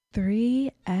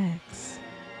3X.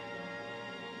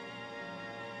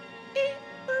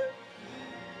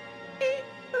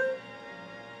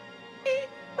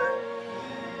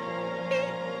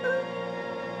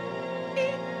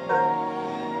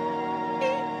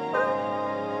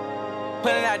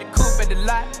 Pulling out the coupe at the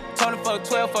lot. Told him fuck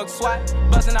 12, fuck SWAT.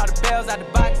 Busting all the bells out the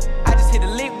box. I just hit a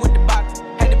lick with the box.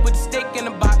 Had to put the stick in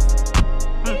the box.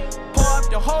 Pour up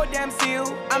the whole damn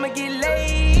seal. I'ma get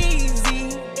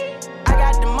lazy. I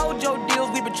got the mojo deals.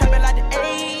 We been trapping like the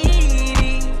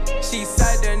 80s. She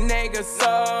said the nigga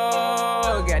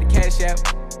so. Got the cash out.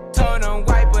 Told him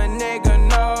wipe a nigga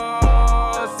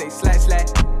no. Say slash slash.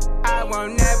 I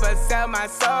won't never sell my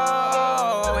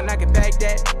soul. And I can back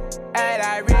that. And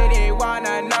I really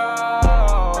wanna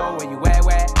know where you at,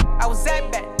 where I was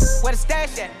at back, where the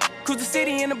stash at. Cruise the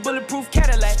city in a bulletproof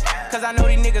Cadillac. Cause I know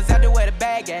these niggas out there where the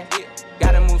bag at.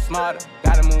 Gotta move smarter,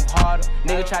 gotta move harder.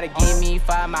 Nigga try to give me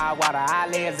 5 mile water. I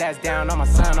lay his ass down on my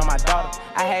son, on my daughter.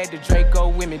 I had the Draco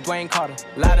with me, Dwayne Carter.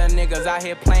 Lot of niggas out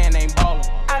here playing, ain't ballin'.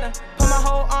 I done put my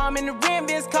whole arm in the rim,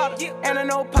 Vince Carter. And I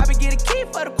know Poppy get a key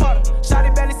for the quarter.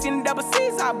 Shawty barely seen the double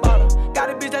C's, I bought her. Got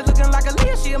a bitch that's looking like a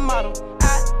Leah, she a model.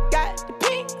 I got the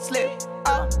pink slip,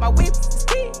 my whip is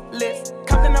keyless.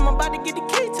 Compton, I'm about to get the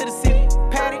key to the city.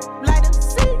 Patty, light up the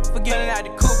seat. Forgetting out the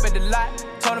coupe at the lot.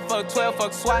 Told him fuck 12,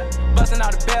 fuck SWAT. Busting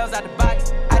all the bells out the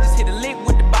box. I just hit a lick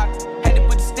with the box. Had to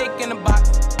put the stick in the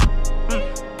box.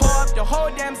 Pour up the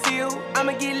whole damn seal.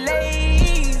 I'ma get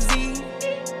lazy.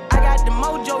 I got the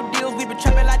mojo deals. We been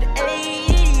trapping like the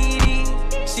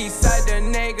 80s. She said the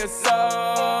nigga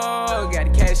so.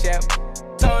 Got the cash out.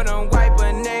 Told him wipe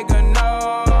a nigga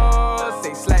no.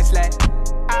 Say slash slash.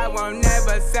 I won't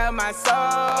never sell my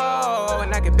soul.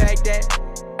 And I can back that.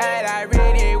 And I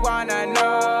really wanna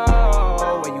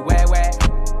know where you at, where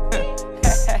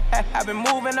I've been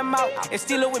moving them out. And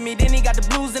steal it with me, then he got the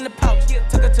blues in the pouch.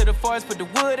 Took her to the forest, put the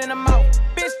wood in the mouth.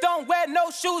 Bitch, don't wear no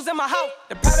shoes in my house.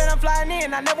 The private I'm flying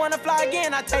in, I never wanna fly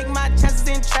again. I take my chances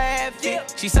in traffic.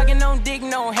 She sucking on dick,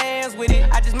 no hands with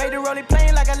it. I just made the rolling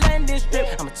plane like a landing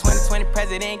strip. I'm a 2020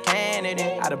 president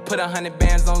candidate. I done put 100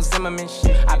 bands on Zimmerman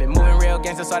shit. I been moving real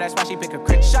gangster, so that's why she pick a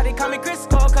crit. Shawty call me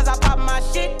Crisco, cause I pop my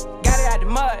shit. Got it out the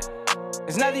mud.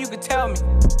 There's nothing you can tell me.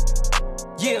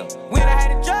 Yeah, when I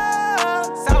had a job,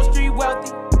 South Street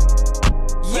wealthy.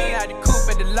 Yeah, out the coupe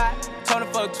at the lot. Told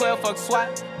him fuck 12, fuck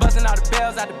SWAT. Busting all the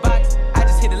bells out the box. I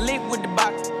just hit a lick with the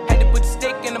box. Had to put the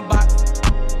stick in the box.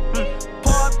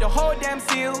 Pour up the whole damn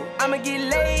seal. I'ma get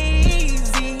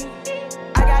lazy.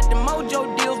 I got the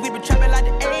mojo deals. We been trapping like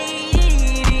the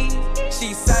 80s.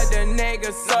 She said the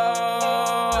nigga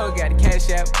so. Got the cash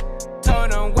out.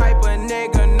 Told him wipe a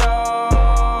nigga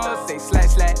no. Say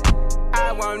slash slash.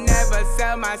 I won't never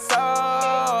sell my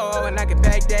soul. And I can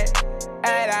back that.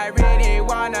 And I really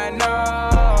wanna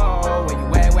know where you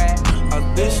at, where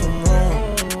I did some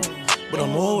wrong, but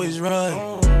I'm always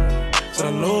right. So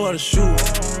I know how to shoot,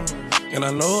 and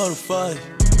I know how to fight.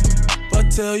 If I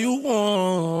tell you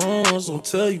once, I'll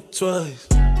tell you twice.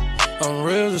 I'm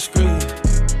real discreet,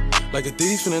 like a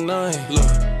thief in the night.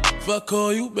 Look, if I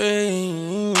call you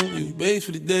babe, you babe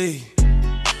for the day,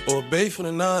 or babe for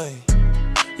the night.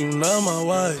 You not my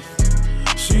wife.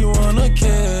 She wanna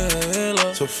kill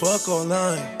her, so fuck all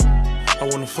night. I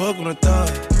wanna fuck on the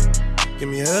thigh, give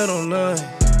me head all night.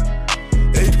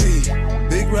 AP,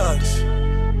 big rocks,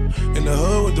 in the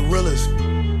hood with the realest.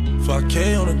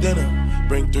 5K on the dinner,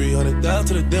 bring 300 down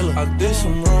to the dealer. I did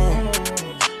some wrong,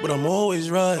 but I'm always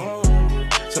right.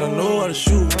 Said I know how to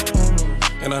shoot,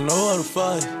 and I know how to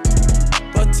fight.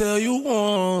 If I tell you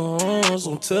once,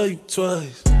 I'll tell you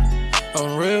twice.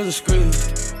 I'm real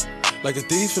discreet, like a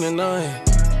thief in the night.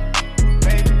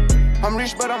 I'm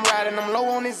rich, but I'm riding. I'm low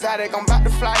on exotic. I'm about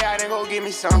to fly out and go get me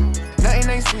some.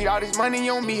 Nothing ain't sweet. All this money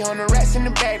on me. 100 rats in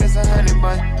the bag. That's 100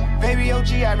 bun. Baby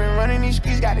OG, I been running these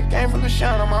streets. Got a game full of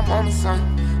shine on my mama's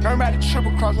son. Learned about the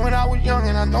triple cross when I was young,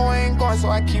 and I know I ain't going, so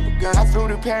I keep a gun. I flew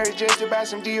to Paris just to buy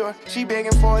some Dior. She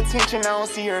begging for attention, I don't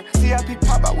see her. CIP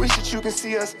pop, I wish that you can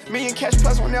see us. Million cash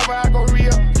plus whenever I go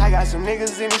real. I got some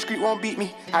niggas in the street won't beat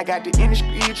me. I got the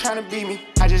industry trying to beat me.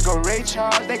 I just go Ray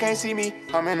Charles, they can't see me.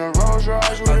 I'm in a Rolls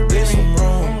Royce with a did some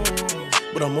wrong,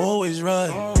 but I'm always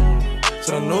right.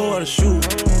 So I know how to shoot,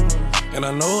 and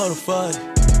I know how to fight.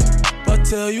 If I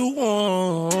tell you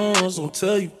once, I'll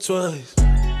tell you twice.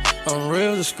 I'm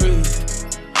real discreet,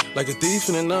 like a thief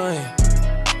in the night.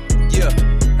 Yeah,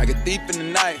 like a thief in the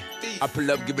night. I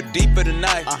pull up, give it deep for the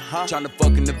night. Tryna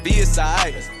fuck in the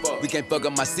VSI. We can't fuck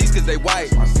up my seats cause they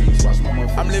white.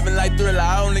 I'm living like Thriller,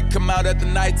 I only come out at the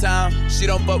nighttime. She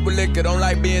don't fuck with liquor, don't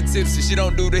like being tipsy. She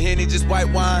don't do the Henny, just white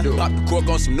wine. Pop the cork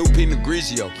on some new Pinot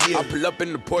Grigio. I pull up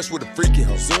in the Porsche with a freaky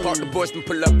hoe. Park the Porsche and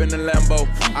pull up in the Lambo.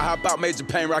 I hop out, Major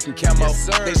Payne, rockin' camo.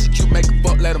 Then she cute, make a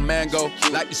fuck, let a man go.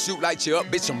 Like to shoot, light you up,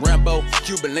 bitch, I'm Rambo.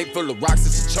 Cuban link full of rocks,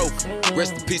 it's a choke.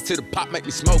 Rest in peace to the pop, make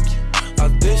me smoke you. I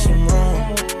did some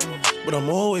wrong, but I'm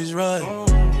always right.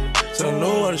 Said I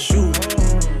know how to shoot,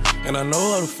 and I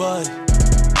know how to fight.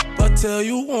 If I tell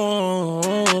you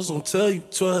once, I'll tell you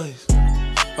twice.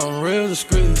 I'm real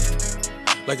discreet,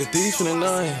 like a thief in the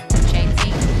night.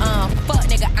 Fuck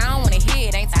nigga, I don't wanna hear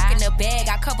it. Ain't talking the bag,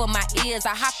 I cover my ears.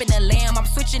 I hop in the lamb, I'm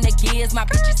switching the gears. My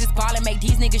bitches is ballin', make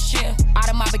these niggas shit. Out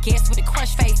of my baguettes with a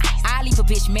crush face. I leave a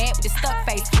bitch mad with a stuck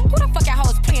face. Who the fuck y'all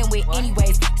hoes playin' with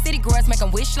anyways? City girls make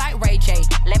them wish like Ray J.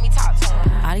 Let me talk to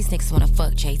them. All these niggas wanna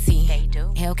fuck JT. They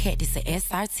do. Hellcat, this a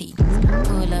SRT.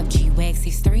 Pull up G-Wag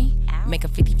 6'3", make a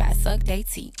 55 suck they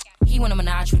teeth. He wanna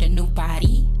menage with a new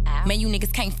body. Man, you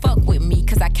niggas can't fuck with me,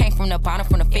 cause I came from the bottom,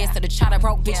 from the fence to the chopper.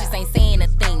 Broke bitches ain't saying a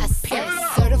thing. I said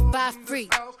certified free,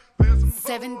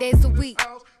 7 days a week.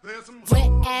 Wet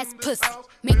ass pussy,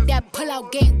 make that pull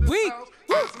out game weak.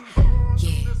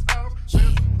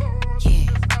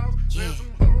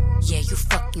 Yeah, you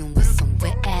fucking with some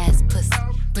wet ass pussy.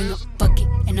 Bring a bucket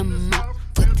and a mop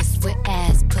for this wet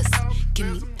ass pussy. Give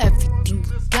me everything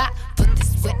you got for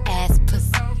this wet ass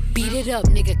pussy. Beat it up,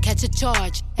 nigga, catch a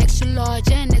charge. Extra large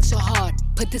and extra hard.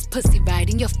 Put this pussy right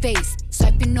in your face.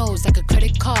 Swipe your nose like a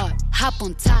credit card. Hop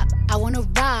on top, I wanna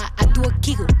ride. I do a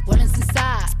giggle, what is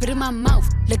inside? Spit in my mouth,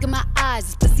 look in my eyes.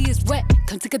 This pussy is wet,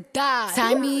 come take a dive.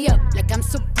 Tie me up like I'm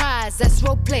surprised, that's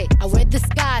roleplay. I wear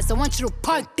disguise, I want you to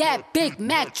park that Big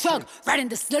Mac truck right in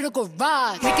this little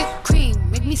garage. Make it cream,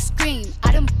 make me scream.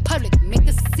 Out in public, make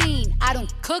a scene. I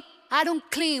don't cook, I don't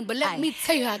clean, but let me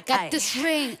tell you, I got this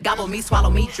ring. Gobble me, swallow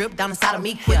me, drip down inside of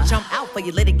me. Quick jump out for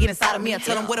you, let it get inside of me. I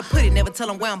tell them where to put it, never tell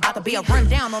them where I'm about to be. I run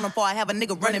down on them before I have a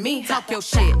nigga running me. Talk your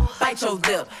shit, bite your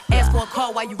lip. Ask for a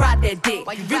call while you ride that dick.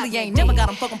 You really ain't never got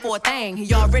him fucking for a thing.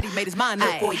 He already made his mind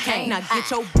up before he came. Now get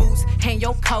your boots, hang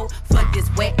your coat for this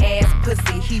wet ass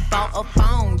pussy. He bought a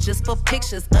phone just for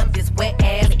pictures of this wet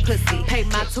ass pussy. Pay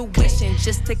my tuition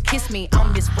just to kiss me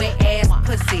on this wet ass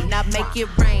pussy. Now make it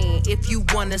rain if you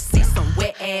wanna see some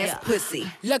wet ass pussy.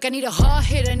 Look, I need a hard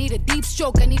hit, I need a deep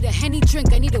stroke, I need a Henny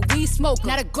drink, I need a weed smoke.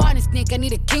 Not a garden snake, I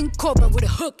need a king cobra with a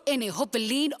hook in it, hope it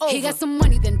lean over. He got some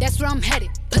money, then that's where I'm headed.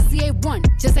 Pussy A1,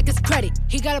 just like his credit.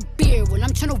 He got a beard, well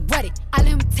I'm tryna wet it. I let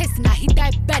him taste it, now he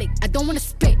diabetic. I don't wanna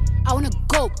spit, I wanna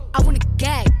gulp, I wanna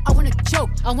gag, I wanna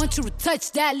choke. I want you to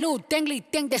touch that little dangly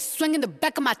thing that's swinging the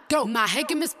back of my throat. My head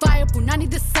game is fire, Punani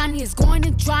the sunny is going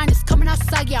and drying, it's coming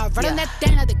outside. Yeah, I run on that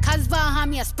thing, now the cuz behind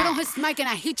me. I spit on his mic and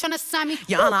I he tryna sign me.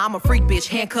 Your Honor, I'm a freak bitch,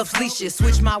 handcuffs, leashes.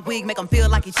 Switch my wig, make him feel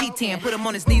like he cheating. Put him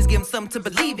on his knees, give him something to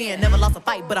believe in. Never lost a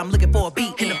fight, but I'm looking for a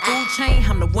beat. In the food chain,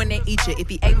 I'm the one that eat you. If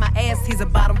he ate my ass, he's a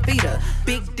bottom feeder.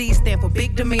 Big D stand for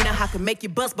big demeanor. I can make you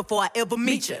bust before I ever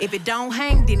meet you. If it don't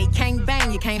hang, then he can't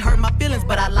bang. You can't hurt my feelings,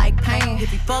 but I like pain. If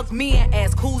he fuck me and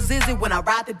ask who's is it when I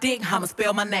ride the dick, I'ma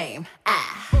spell my name.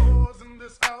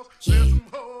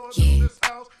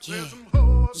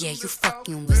 Yeah, you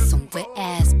fucking with some wet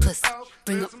ass pussy.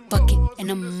 Bring a bucket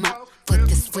and a mop for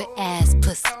this wet ass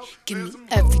pussy. Give me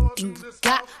everything you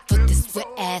got for this wet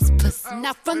ass pussy.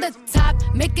 Now from the top,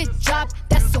 make it drop.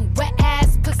 That's some wet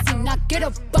ass pussy. Now get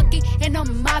a bucket and a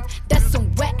mop. That's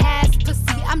some wet ass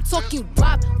pussy. I'm talking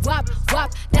wop, wop,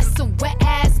 wop. That's some wet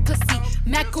ass pussy.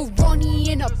 Macaroni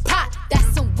in a pot.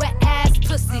 That's some wet ass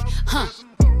pussy, huh?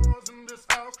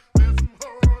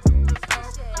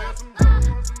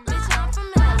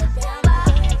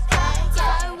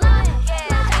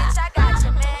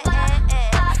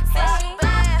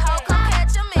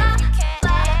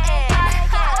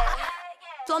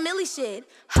 Millie shit,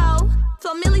 ho,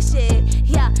 for Millie shit.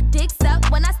 Yeah, dicks up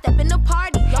when I step in the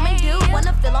party. Y'all may do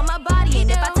wanna feel on my body,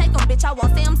 and if I take them, bitch, I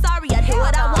won't say I'm sorry. I do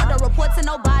what I want, don't report to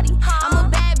nobody. I'm a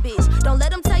bad bitch, don't let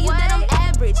them tell you that I'm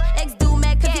average. Ex do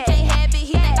mad 'cause he can't have it.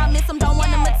 He think I miss him, don't want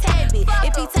him a tad bit.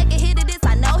 If he take a hit of this,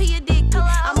 I know he addicted.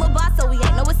 I'm a boss, so he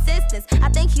ain't no assistance. I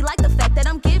think he like the fact that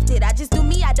I'm gifted. I just do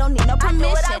me, I don't need no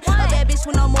permission. A bad bitch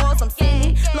with no morals, I'm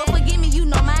sinning. Lord forgive me, you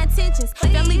know my intentions.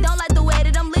 Family don't like the way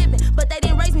that I'm living, but they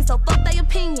didn't raise me, so fuck their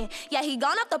opinion. Yeah, he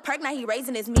gone off the perk, now he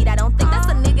raising his meat. I don't think that's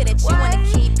a nigga that you wanna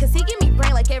keep, 'cause he give me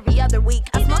brain like every other week.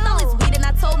 I smoked all his weed and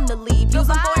I told him to leave. Use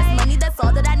him for his money, that's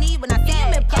all that I need. When I see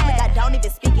him in public, I don't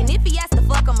even speak. And if he asks to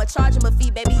fuck, I'ma charge him a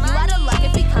fee. Baby, you out of luck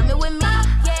if he coming with me.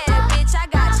 Yeah, bitch, I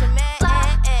got you, man.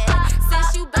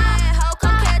 Since you bad, ho,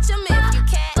 come catch him if you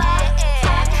can.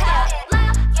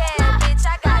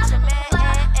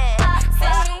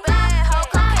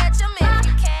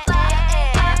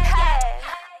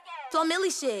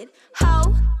 shit.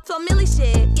 Ho, Flo Milli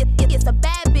shit. It's a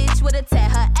bad bitch with a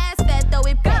tat. Her ass fat, throw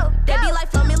it back. They be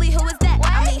like, Flo Milli, who is that? What?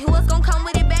 I mean, who else gon' come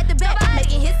with it back to back?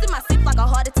 Making hits in my sleep like a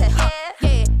heart attack.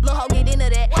 Yeah, lil' ho, get into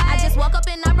that. What? I just woke up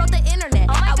and I wrote the internet.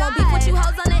 I won't beef with you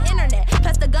hoes on the internet.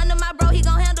 Pass the gun to my bro, he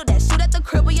gon' handle that. Shoot at the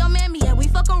crib with your mammy, and we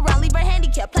fuck around, leave her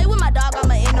handicap. Play with my dog,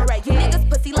 I'ma interact. You niggas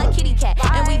pussy like kitty cat.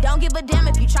 And we don't give a damn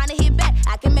if you tryna hit back.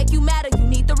 I can make you mad or you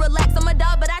need to relax. I'm a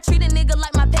dog, but I treat a nigga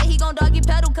like my pet. He gon' doggy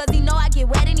pedal, cause he know I get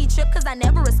wet and he trip, cause I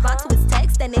never respond to his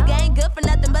text. That nigga ain't good for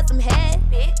nothing but some head,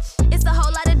 bitch. It's a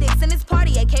whole lot of dicks in this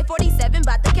party. AK-47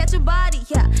 bout to catch a body,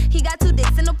 yeah. He got 2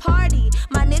 dicks in the party.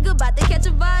 My nigga bout to catch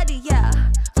a body, yeah.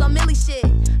 Flo Milli shit,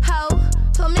 ho,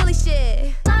 Flo Milli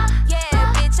shit.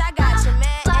 Yeah, bitch, I got you,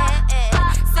 man.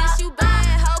 Since you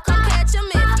bad, ho, come catch him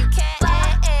if you can.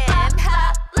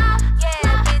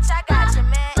 Yeah, bitch, I got you,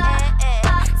 man.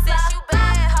 Since you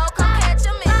bad, ho, come catch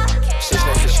him if you can. Shit,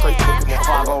 that shit straight cooking.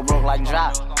 Before I go broke like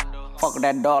Jock, fuck with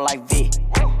that dog like V.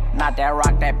 Not that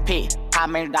rock, that pit. How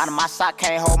many down in my sock,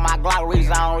 can't hold my Glock.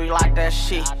 Reason I don't really like that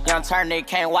shit. Young turn nigga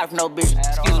can't wipe no bitch.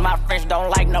 Excuse my French, don't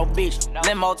like no bitch.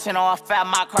 Limo 10 on fat,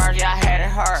 my cars, yeah, I had it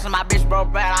hurt. So my bitch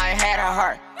broke bad, I ain't had her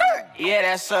hurt. Yeah,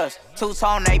 that's us.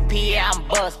 2-tone AP, yeah, I'm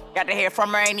bust. Got to hear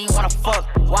from her, ain't even wanna fuck.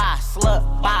 Why?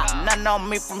 Slut, bop. Nothing on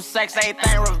me from sex,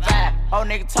 everything revive. Old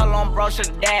nigga told him bro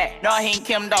should've died. No, he ain't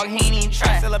Kim, dog, he ain't even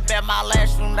try. Still a bet my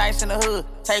last room dice in the hood.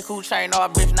 Take who chain, no, a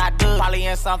bitch not good. Probably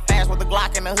in some fast with the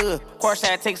Glock in the hood. Course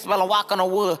had take spell and walk on the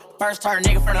wood. First turn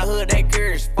nigga from the hood, they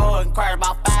curious. 4 inquired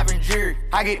about 5 in jury.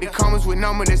 I get the comments with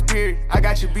number that's period. I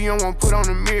got your B on one, put on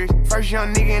the mirrors. First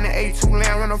young nigga in the A2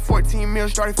 land, run a 14 mil,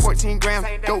 started 14 grams.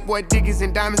 Dope boy Dickies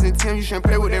and diamonds and Tim. You shouldn't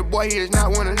play with that boy, he is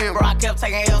not one of them. Bro, I kept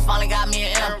taking L's, finally got me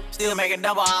an M. Still making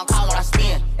double, I don't call when I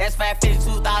spin. S550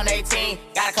 2018,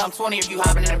 gotta come 20 if you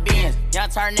hopping in the Benz. Young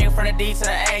turn nigga from the D to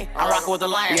the A, I'm rocking with the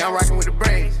Lions. Yeah, I'm rocking with the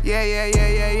Braves.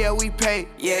 Yeah, we pay.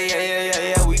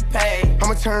 Yeah, we pay.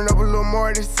 I'ma turn it up a little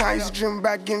more this time. Used to dream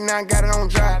about getting out, got it on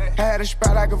dry. I had a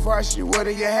spot like a varsity. What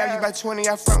do you have? You buy 20,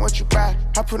 I front what you buy.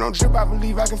 I put on drip, I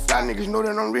believe I can fly. Niggas know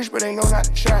that I'm rich, but they know not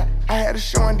to try. I had a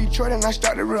show in Detroit and I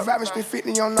started reviving. Spent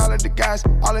 50 on all of the guys.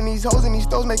 All of these hoes and these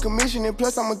stores make commission. And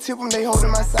plus I'ma tip them, they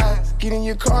holding my size. Get in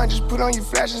your car and just put on your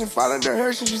flashes and follow the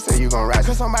hearse. And you say you gon' ride,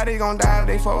 cause somebody gon' die if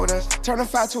they fuck with us. Turn a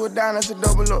 5 to a dime, that's a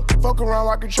double up. Fuck around,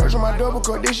 walk in church on my double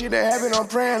cup. This shit that happen, I'm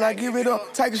praying, I give it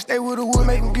up. Take a stay with the wood,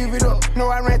 make him give it up. No,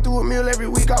 I ran through a meal every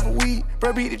week off of weed.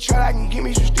 Bro, beat the truck, I can give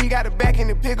me some street. Got the back in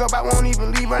the pickup, I won't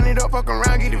even leave. Run it up, fuck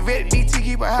around, get the vet. DT,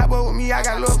 keep a hot boy with me, I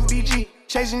got love for BG.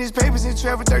 Chasing his papers in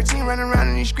 12 or 13, running around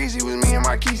in these streets, it was me and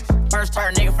Marquise. First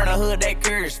turn nigga from the hood, they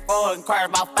curious. 4 inquired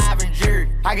about 5 in jury.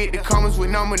 I get the comments with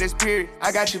number that's period.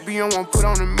 I got your B on one, put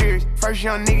on the mirrors. First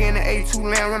young nigga in the A2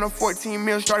 land, run a 14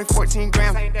 mil, started 14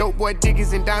 grams. Dope boy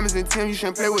Dickies and diamonds and Tim. You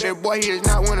shouldn't play with that boy, he is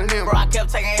not one of them. Bro, I kept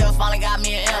taking L's, finally got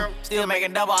me an M. Still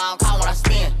making double, I don't call when I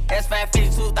spin.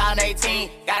 S550 2018,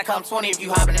 gotta come 20 if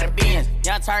you hopping in the Benz.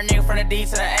 Young turn nigga from the D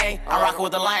to the A, I'm rocking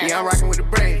with the Lions. Yeah, I'm rocking with the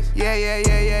Braves.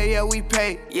 Yeah, we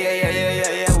pay.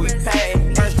 Yeah, we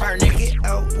pay. First turn nigga. Get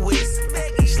out west,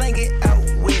 slang it out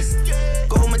west.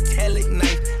 Gold metallic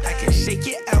knife, I can shake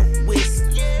it out west.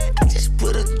 I just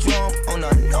put a drum on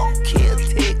a no-kill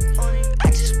tick.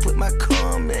 I just put my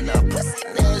cum in a pussy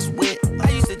that's wet. I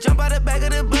used to jump out the back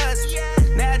of the bus,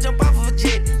 now I jump off of a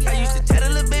jet. I used to tell the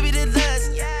little baby to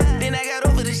lust, then I got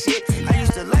over the shit. I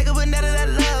used to like her, but now that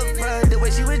I love her, the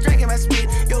way she was drinking my spit.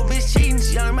 Yo, bitch cheating,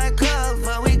 she on my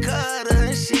cover, we cut her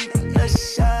and shit. A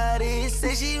shawty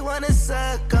say she wanna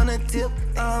suck on the tip.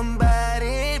 I'm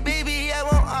body, baby, I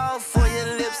want all for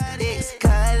your lips.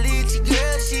 Ex-college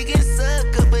girl, she can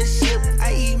suck up a ship.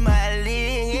 I eat my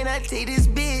leg and I take this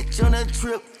bitch on a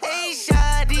trip. Hey,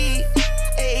 shawty,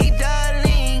 hey,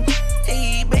 darling,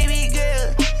 hey, baby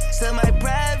girl,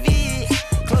 semi-private.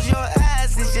 Close your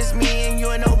eyes, it's just me and you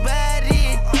and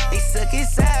nobody. They suck it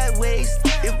sideways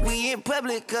if we in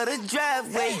public or the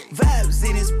driveway. Vibes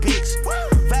in this bitch,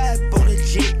 vibe on the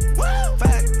jet,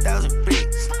 5,000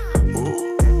 bricks.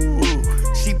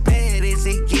 Ooh, she bad as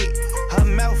it get. Her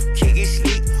mouth kicking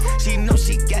sleep. She know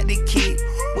she got the kid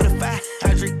with a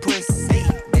 500 pussy.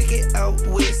 Back it out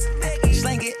west,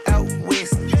 slang it out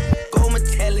west. Gold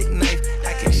metallic knife,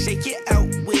 I can shake it out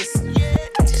west.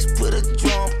 I just put a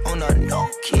drum on a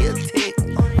no-kill tick.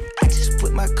 I just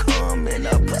put my cum in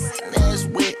a pussy that's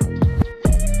wet.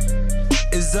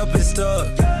 It's up and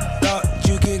stuck. Thought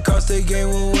you can cross the game,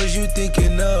 what was you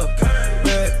thinking of?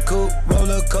 Red coupe,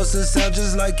 roller coaster sound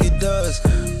just like it does.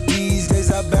 These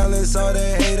days I balance all the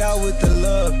hate out with the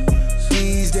love.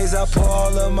 These days I pour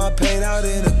all of my pain out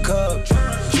in a cup.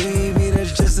 Dreamy,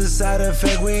 that's just a side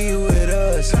effect when you with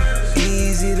us.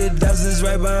 Easy, the dozens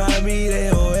right behind me, they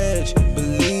on edge.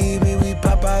 Believe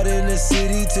out in the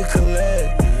city to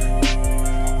collect.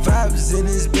 Vibes in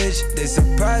this bitch, they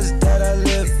surprised that I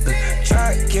live.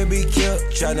 Try can be killed,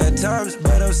 try 9 times,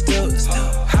 but I'm still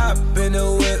hop in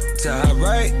the whip, to hop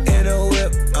right in the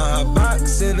whip,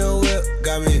 box in the whip,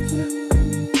 got me.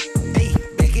 Hey,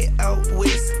 back it out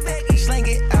west, slang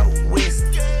it out west.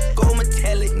 Gold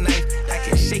metallic knife, I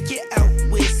can shake it out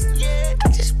west. I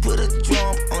just put a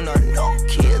drum on a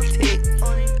no-kill tick.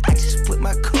 I just put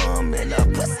my cum in a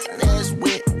pussy ass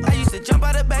wet. I used to jump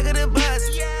out the back of the bus.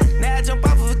 Now I jump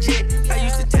off of a jet. I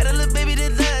used to tell the little baby to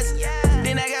dust.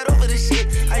 Then I got over the shit.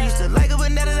 I used to like her,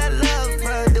 but now that I love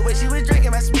her, the way she was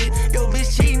drinking my spit. Yo,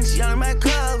 bitch cheating, she on my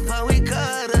cover. We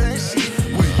cut her and shit.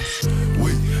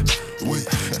 Wait.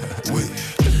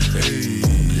 Hey.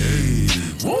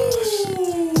 Woo!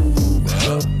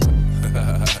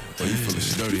 Oh, you feeling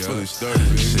sturdy, huh?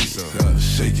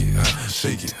 Shake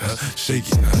it.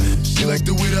 She like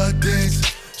the way that I dance.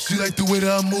 She like the way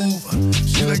that I move.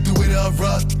 She like the way that I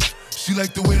rock. She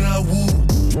like the way that I woo.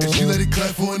 And she let it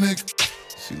clap for a nigga.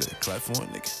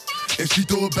 And she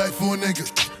throw it back for a nigga.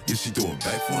 Yeah, she throw it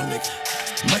back for a nigga.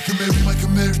 Mike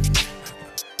and Mary.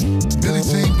 Billie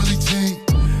Jean.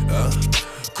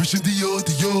 Christian Dior.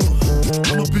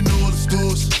 I'm up in all the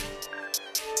stores.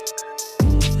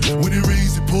 When it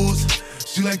rains, it pours.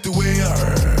 She like the way I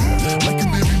Mike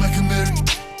and Mary.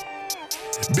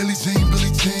 Billie Jean.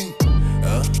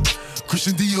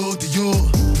 Christian Dior.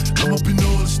 I'm up in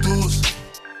all the stores.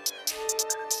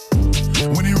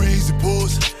 When it rains, it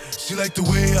pours. She like the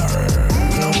way I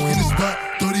When I walk in the spot,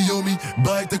 30 on me.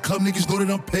 Buy at the club, niggas know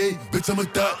that I'm paid. Bitch, I'm a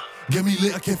thot. Get me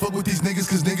lit, I can't fuck with these niggas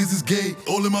cause niggas is gay.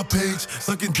 All in my page,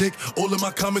 sucking dick. All in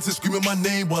my comments and screaming my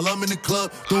name while I'm in the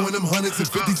club, throwing them hundreds and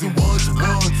 50s and ones.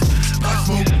 I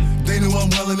smoke, they know I'm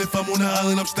wildin'. If I'm on the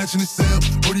island, I'm snatching the cell.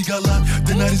 Brody got locked,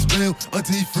 the night is bail.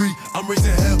 Until he free, I'm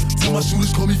raising hell. Tell my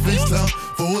shooters call me FaceTime.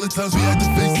 For all the times we had to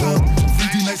FaceTime.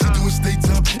 3D nights, we doing state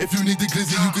time. If you need the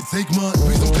glizzy, you can take mine.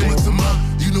 Please don't come up to mine.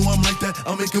 You know I'm like that,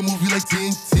 I'll make a movie like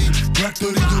TNT. Black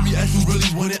 30 on me, ask who really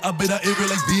want it. I bet I air it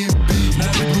like DMB. Now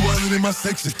the blue island in my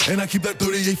section, and I keep that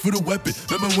 38 for the weapon.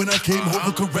 Remember when I came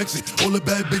home for correction? All the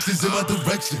bad bitches in my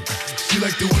direction. She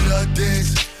like the way that I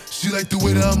dance. She like the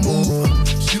way that I move.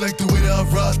 She like the way that I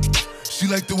rock. She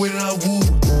like the way that I woo.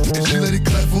 And she let it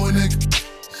clap for a nigga.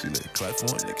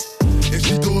 And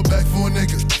she throw it back for a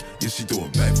nigga. Yeah, she throw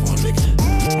it back for a nigga.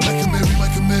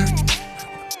 Mike and Mary.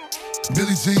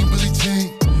 Billie Jean.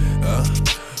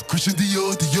 Christian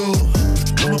Dior.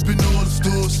 I'm up in all the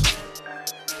stores.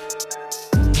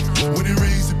 When it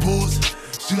rains, it pours.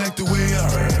 She like the way I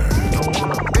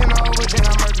Been over, then I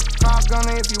murder. Call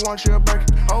gunner if you want you a Birkin.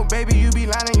 Oh, baby, you be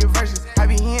lying your verses. I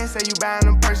be here and say you buying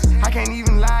them purses. I can't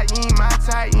even lie, you ain't my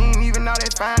type. You ain't even know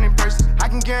that fine in person. I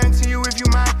can guarantee you if you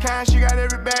my kind, she got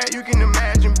every bag you can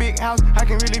imagine. Big house, I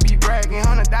can really be bragging.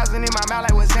 100,000 in my mouth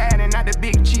like what's happening. Not the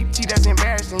big cheap tea that's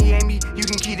embarrassing. He ain't me, you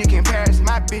can keep the comparison.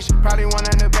 My bitch, probably one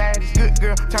of the baddest. Good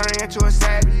girl, turn her into a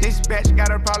savage. This bitch got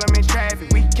a problem in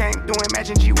traffic. We can't do it,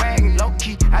 matching G-Wagon. Low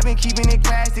key, I been keeping it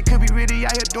classy. Could be really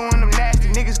out here doing them nasty.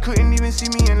 Niggas couldn't even see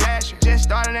me in last year. Just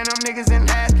started and them niggas in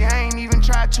last year. I ain't even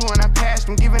tried to and I passed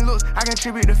them. Giving looks, I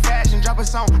contribute to fashion. Drop a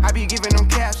song, I be giving them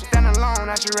captions. Stand alone,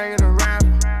 not your regular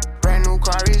rapper. Brand new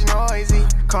car is noisy.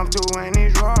 Come through and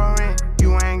it's roaring.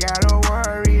 You ain't gotta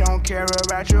worry, don't care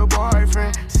about your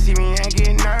boyfriend. See me and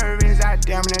get nervous, I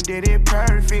damn near did it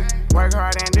perfect. Work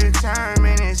hard and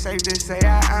determined, it's safe to say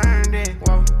I earned it.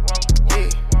 Whoa, yeah.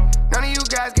 None of you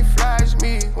guys can flash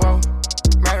me. Whoa.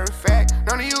 Matter of fact,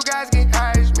 none of you guys can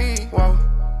hide me. Whoa.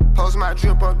 Post my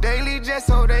drip up daily just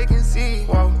so they can see.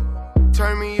 Whoa.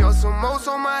 Turn me up some more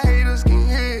so my haters can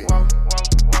hear. Whoa.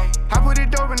 I put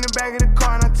it dope in the back of the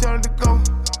car and I tell her to go.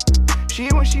 She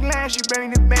hit when she lands, she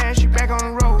bring the band, she back on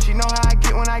the road. She know how I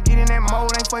get when I get in that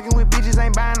mode. Ain't fucking with bitches,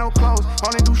 ain't buying no clothes.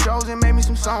 Only do shows and make me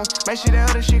some songs. Make sure that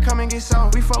other shit come and get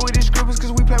sold. We fuck with these scribbles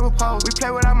cause we play with poles. We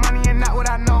play with our money and not with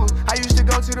our nose. I used to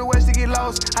go to the west to get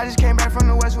lost. I just came back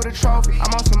from the west with a trophy. I'm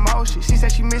on some motion. She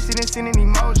said she missed it and sending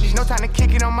emojis. No time to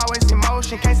kick it on my waist in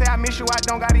motion. Can't say I miss you, I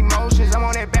don't got emotions. I'm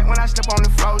on that back when I step on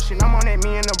the flow shit. I'm on that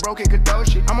me and the broken Godot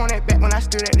shit. I'm on that back when I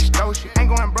stood at the stove shit.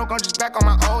 Ain't going broke, I'm just back on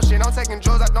my old shit. I'm taking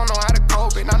drugs, I don't know how to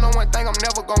cope it. I know one thing, I'm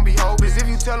never gonna be hopeless. If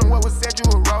you tell them what was said, you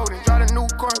were rodent. Drive a new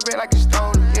Corvette like it's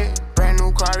stolen, yeah. Brand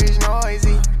new car is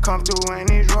noisy. Come through and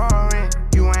it's roaring.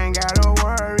 You ain't gotta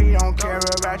worry, don't care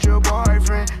about your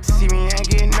boyfriend. See me and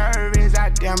get nervous, I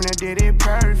damn near did it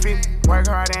perfect. Work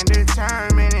hard and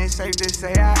determined, it's safe to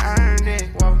say I earned it.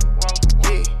 Whoa,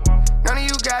 yeah. None of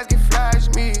you guys can flash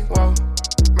me. Whoa.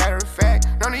 Matter of fact,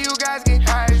 none of you guys can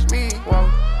hide me. Whoa.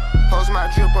 Post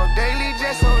my drip up daily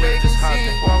just so they can see.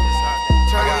 Whoa.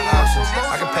 I got options.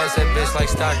 I can pass that bitch like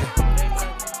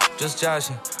Stockton. Just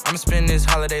joshing. I'ma spend this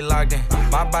holiday locked in.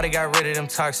 My body got rid of them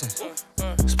toxins.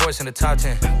 Sports in the top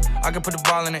 10. I can put the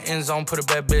ball in the end zone, put a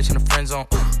bad bitch in the friend zone.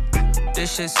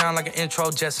 This shit sound like an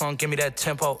intro jet song, give me that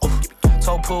tempo.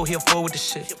 Told Pooh he a fool with the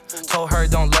shit. Told her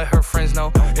don't let her friends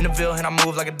know. In the Ville and I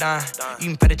move like a dime.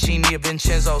 Eating fettuccine at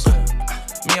Vincenzo's.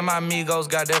 Me and my amigos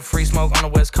got that free smoke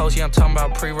on the West Coast. Yeah, I'm talking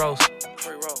about pre-rolls.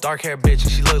 Dark hair bitch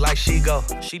and she look like she go.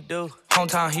 She do.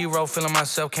 Hometown hero, feeling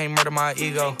myself, can't murder my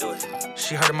ego.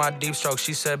 She heard of my deep stroke.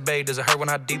 She said, babe, does it hurt when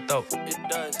I deep throat? It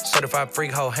does. Certified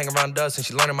freak hoe, hang around dust and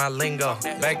she learning my lingo.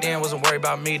 Back then, wasn't worried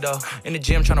about me though. In the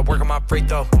gym, trying to work on my free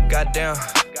throw. Goddamn.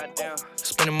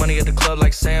 Spending money at the club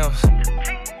like Sam's.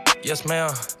 Yes,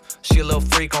 ma'am. She a little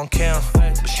freak on cam,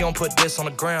 but she don't put this on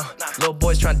the ground. Little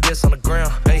boys tryna diss on the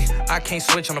ground. Hey, I can't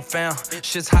switch on the fan.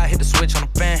 Shit's hot, hit the switch on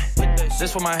the fan.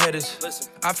 This where my head is.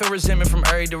 I feel resentment from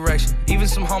every direction. Even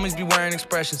some homies be wearing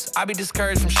expressions. I be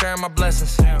discouraged from sharing my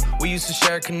blessings. We used to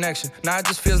share a connection. Now it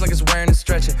just feels like it's wearing and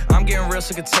stretching. I'm getting real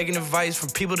sick of taking advice from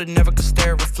people that never could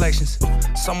stare at reflections.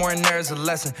 Somewhere in there is a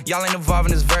lesson. Y'all ain't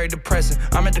evolving, it's very depressing.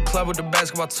 I'm at the club with the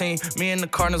basketball team. Me and the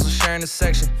Cardinals are sharing this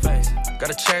section.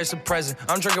 Gotta cherish the present.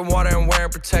 I'm drinking water and wearing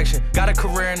protection. Got a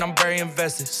career and I'm very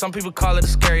invested. Some people call it a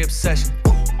scary obsession.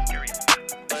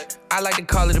 I like to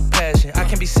call it a passion. I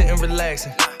can be sitting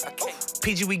relaxing.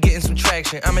 PG, we getting some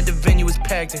traction. I'm at the venue, it's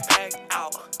packed in.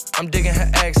 I'm digging her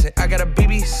accent. I got a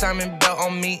BB Simon belt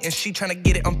on me and she tryna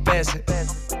get it unfastened.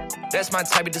 That's my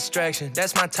type of distraction.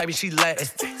 That's my type of she Latin.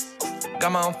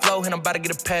 Got my own flow and I'm about to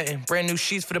get a patent. Brand new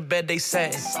sheets for the bed they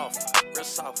satin.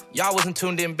 Y'all wasn't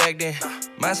tuned in back then.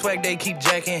 My swag they keep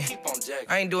jacking.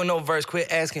 I ain't doing no verse,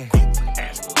 quit asking.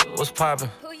 What's poppin'?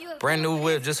 Brand new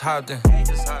whip, just hopped in.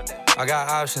 I got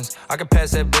options, I can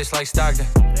pass that bitch like Stockton.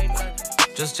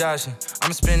 Just joshing,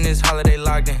 I'ma spend this holiday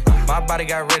locked in. My body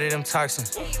got rid of them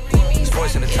toxins.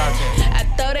 Sports in the top 10. I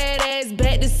throw that ass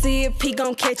back to see if he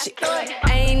gon' catch it.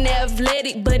 I ain't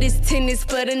athletic, but it's tennis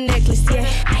for the necklace, yeah.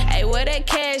 Hey, where that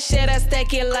cash at? I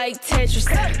stack it like Tetris.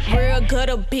 Real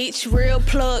gutter bitch, real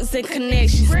plugs and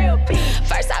connections.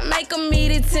 First I make him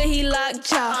eat it till he lock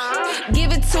jaw.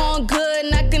 Give it to him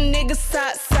good, knock a nigga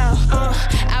socks off.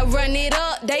 I run it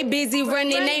up, they busy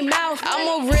running they mouth.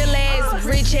 I'm a real ass,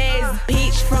 rich ass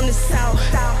bitch from the south.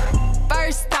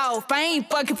 First off, I ain't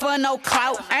fucking for no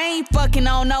clout. I ain't fucking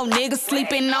on no nigga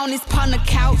sleeping on his partner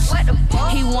couch.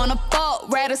 He wanna fuck,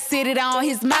 rather sit it on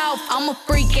his mouth. I'm a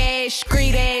freak ass,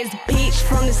 street ass bitch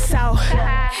from the south.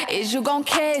 Is you gon'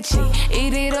 catch it?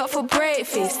 Eat it up for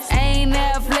breakfast. I ain't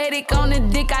athletic on the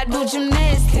dick, I do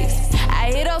gymnastics.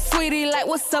 I hit up sweetie like,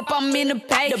 what's up, I'm in the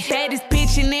bay. The baddest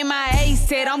bitch in MIA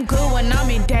said I'm good when I'm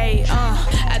in day.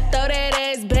 I throw that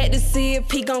ass back to see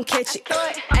if he gon' catch it.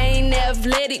 I ain't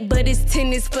athletic, but it's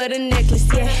tennis for the necklace,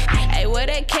 yeah. Hey, where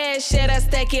that cash at? I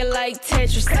stack it like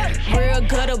Tetris. Real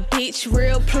gutter bitch,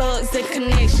 real plugs and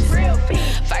connections.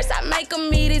 First I make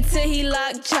him eat it till he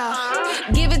lock jaw.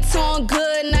 Give it to him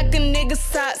good, knock a nigga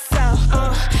socks off.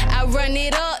 I run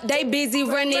it up, they busy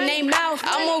running they mouth.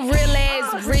 I'm a real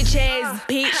ass, rich ass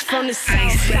bitch from the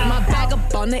south. Spread my bag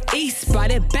up on the east,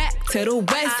 brought it back to the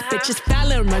west. Bitches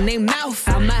fallin', run they mouth.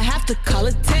 I might have to call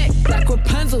it tech. Black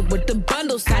Rapunzel with the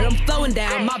bundles, got them flowing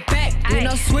down my back. You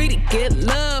know, sweetie, get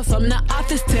love from the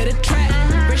office to the track.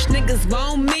 Rich niggas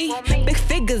want me, big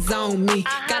figures on me.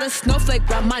 Got a snowflake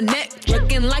round my neck,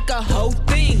 looking like a whole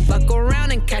thing. Fuck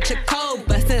around and catch a cold,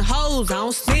 bustin' hoes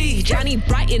on speed. Johnny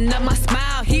brighten up my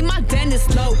smile, he my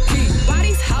dentist low key. Why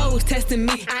these hoes testing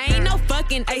me? I ain't no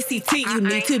fucking ACT. You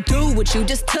need to do what you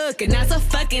just took, and that's a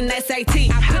fucking SAT.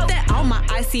 I put that on my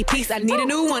ICPs, I need a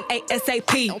new one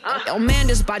ASAP. Yo man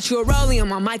just bought you a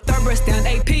Rollium on my third breast down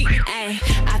AP. Ay,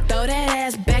 I throw that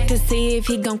ass back to see if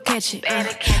he gon' catch it.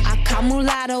 I call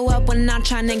mulatto up when I'm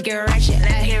tryna get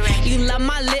ratchet. You love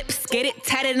my lips, get it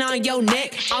tatted on your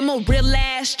neck. I'm a real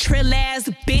ass, trill ass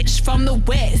bitch from the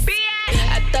west.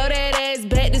 I throw that ass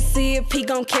back to see if he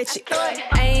gon' catch it.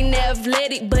 I ain't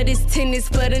athletic, but it's tennis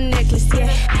for the necklace, yeah.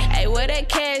 Hey, where that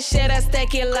cash at? I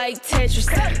stack it like Tetris.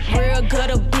 Real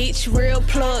gutter bitch, real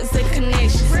plugs and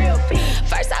connections.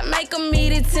 First I make him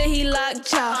eat it till he lock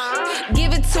jaw.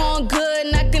 Give it to him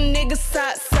good, knock a nigga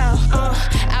socks off.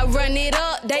 I run it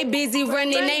up, they busy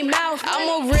running they mouth.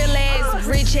 I'm a real ass,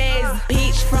 rich ass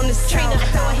bitch from the street. I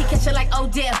throw it, he catch it like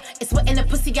Odell. It's wet in the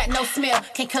pussy, got no smell.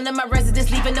 Can't come to my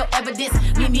residence, leaving no evidence.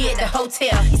 Meet me at the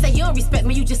hotel. He say you don't respect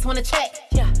me, you just wanna check.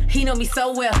 Yeah, he know me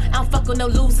so well. I don't fuck with no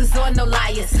losers or no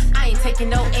liars. I ain't taking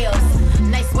no L's.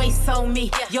 Nice waist on me.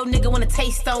 Yo nigga wanna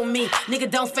taste on me. Nigga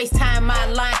don't FaceTime my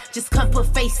line, just come put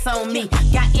face on me.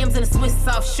 Got M's in a Swiss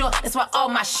offshore. That's why all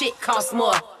my shit costs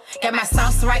more. Got my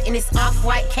sauce right and it's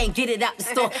off-white. Can't get it out the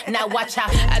store. Now watch out.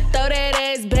 I throw that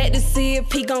ass back to see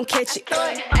if he gon' catch it.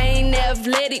 I ain't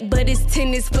athletic, but it's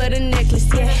tennis for the necklace,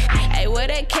 yeah. Hey, where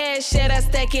that cash at? I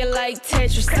stack it like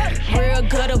Tetris. Real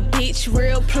gutter bitch,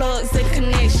 real plugs and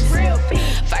connections.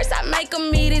 First I make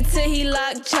him eat it till he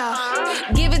lock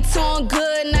jaw. Give it to him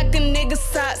good, knock a nigga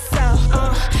socks off.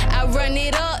 I run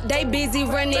it up, they busy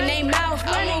running they mouth.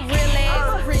 I'm a real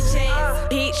ass, rich ass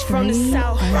bitch from the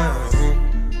south.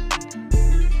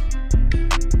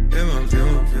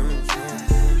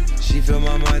 She fill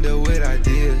my mind up with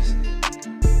ideas.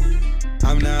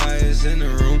 I'm the highest in the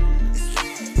room.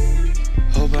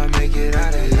 Hope I make it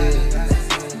out of here.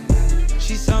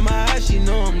 She saw my eyes, she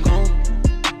know I'm gone.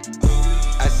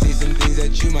 I see some things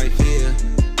that you might fear.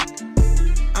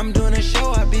 I'm doing a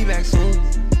show, I'll be back soon.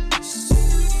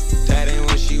 That ain't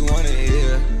what she wanna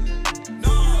hear.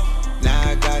 Now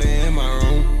I got it in my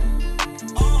room.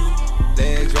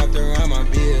 Legs wrapped around my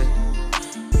beard.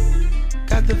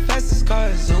 Got the fastest car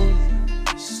at Zoom.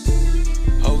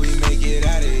 Hope we make it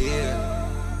out of here.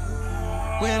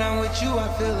 When I'm with you, I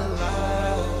feel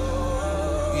alive.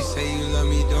 You say you love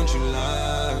me, don't you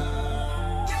lie?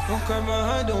 Don't cry my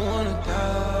heart, don't wanna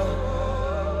die.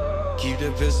 Keep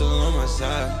the pistol on my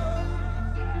side.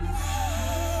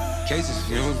 Cases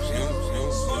fumes.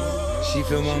 She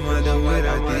fill my mind up with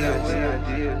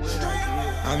ideas.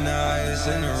 I'm the highest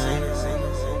in the room.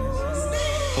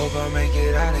 Hope I make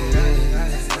it out of here.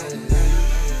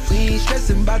 We ain't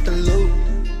stressing about the loot.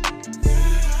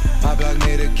 My block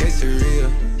made a quesadilla.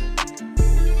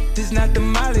 This not the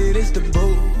molly, this the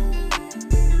boot.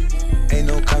 Ain't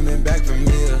no coming back from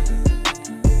here.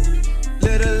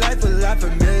 Live a life a lot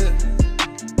familiar.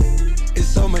 It's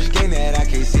so much gain that I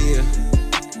can't see it.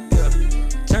 Yeah.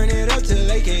 Turn it up till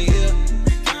they can't hear.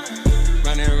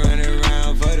 Running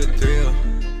around for the thrill.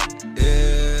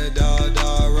 Yeah, dog,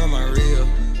 run my reel.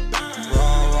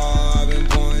 Raw, I've been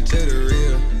pouring to the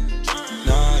real.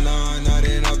 Nah,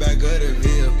 then I'm back of the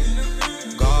veil.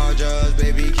 Gorgeous,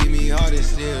 baby, keep me hard and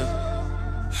still.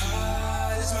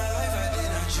 It's my life, I did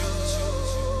not choose.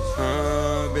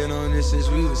 Been on this since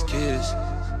we was kids.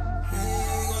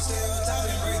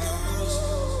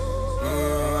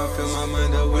 I fill my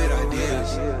mind up with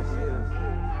ideas.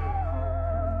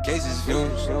 Cases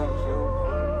fumes.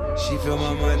 She fill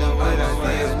my mind up with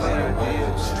ideas.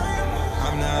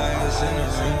 I'm the highest in the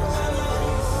room.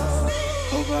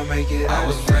 Hope I make it out. I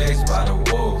was raised by the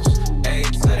wolves,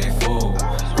 ate till they full.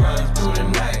 Run through the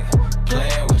night,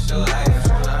 playing with your life.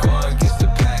 Going against the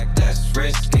pack, that's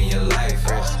risking your life.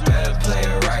 Better play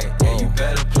it right, yeah, you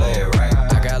better play it right.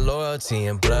 I got loyalty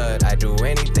and blood, I do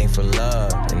anything for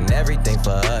love and everything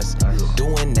for us.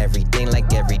 Doing everything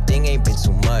like everything ain't been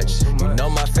too much. You know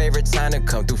my favorite time to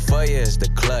come through for you is the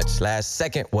clutch. Last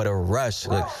second, what a rush.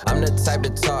 Look, I'm the type to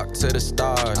talk to the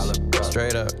stars.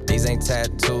 Straight up, these ain't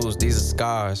tattoos, these are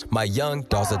scars. My young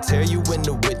dogs will tear you when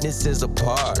the witnesses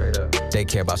apart. They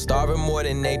care about starving more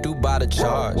than they do by the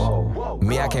charge.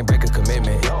 Me, I can't break a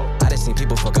commitment. I done seen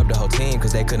people fuck up the whole team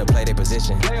cause they couldn't play their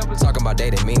position. Talking about they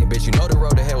didn't mean it, bitch. You know the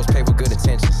road to hell was paved with good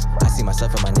intentions. I see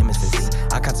myself in my nemesis.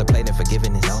 I contemplating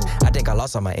forgiveness. I think I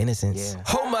lost all my innocence.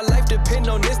 Whole my life depend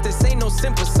on this. This ain't no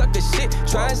simple sucker shit.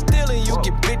 Try and steal and you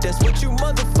get bit. That's what you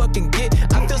motherfucking get.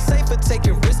 I feel safer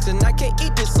taking risks and I can't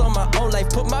eat this on my own life.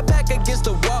 Put my back against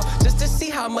the wall just to see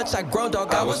how much I grown,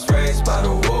 dog. I was raised by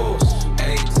the wolves,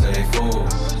 ate till they full.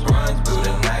 Run through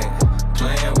the night,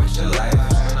 playing with your life.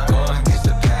 Going against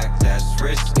the pack, that's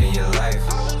risking your life.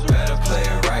 Better play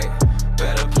it right,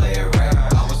 better play it right.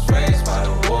 I was raised by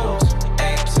the wolves,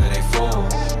 ate till they full.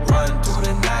 Run through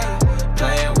the night,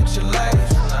 playing with your life.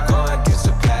 Going against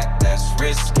the pack, that's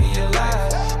risking your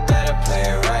life. Better play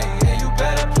it right, yeah, you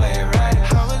better play it right.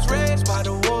 I was raised by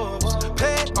the wolves,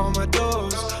 paid on my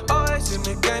doors. Always in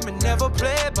the game and never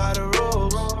played by the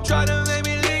rules. Try to make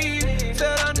me leave,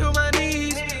 fell down to my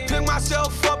knees. Pick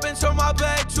myself up and turn my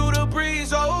back to the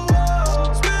breeze. Oh,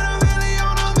 spend a million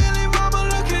on a million, mama,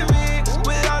 look at me.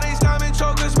 With all these diamond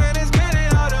chokers, man, it's getting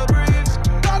hard to breathe.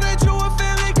 Thought that you were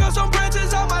family, cause some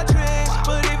branches on my trees.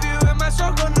 But if you in my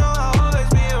circle, know I'll always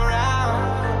be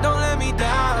around. Don't let me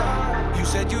down. You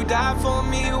said you died for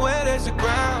me, where there's the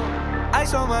ground.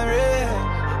 Ice on my wrist,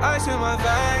 ice in my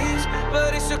veins.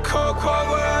 But it's a cold, cold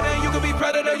world, and you could be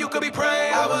predator, you could be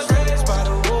prey. I was raised by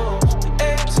the wolves,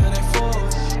 ate till they full.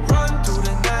 Run through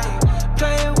the night,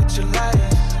 playing with your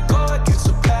life. Go against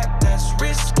the pack, that's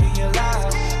risking your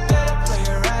life. Better play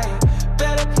it right,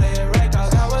 better play it right.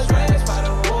 Dog, I was raised by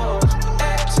the wolves,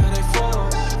 ate till they full.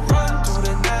 Run through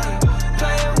the night,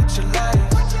 playing with your life.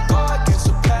 Go against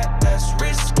the pack, that's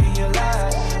risking your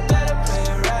life. Better play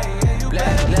it right, yeah, you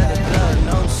better play it right.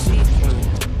 No secret.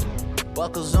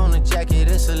 Buckles on the jacket,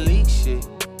 it's elite shit.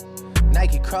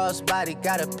 Nike crossbody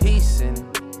got a piece in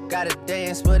it. Gotta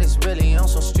dance, but it's really on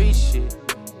some street shit.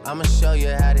 I'ma show you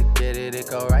how to get it. It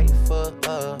go right foot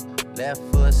up, left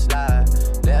foot slide,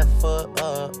 left foot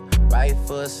up, right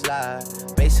foot slide.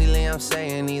 Basically, I'm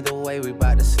saying either way, we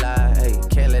bout to slide. Hey,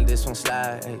 can't let this one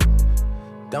slide. Hey.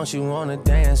 Don't you wanna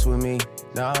dance with me?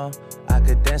 No, I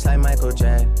could dance like Michael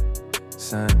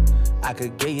Jackson. I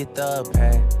could get you the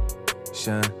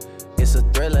passion. It's a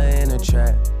thriller in the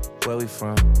trap. Where we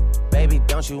from? Baby,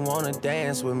 don't you wanna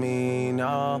dance with me?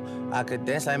 No, I could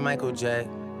dance like Michael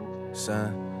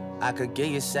Jackson. I could give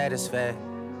you satisfaction.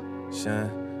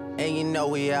 And you know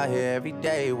we out here every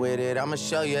day with it. I'ma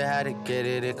show you how to get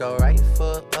it. It go right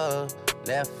foot up,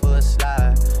 left foot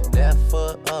slide, left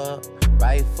foot up,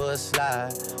 right foot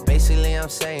slide. Basically, I'm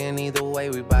saying either way,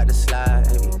 we bout to slide.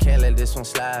 Hey, can't let this one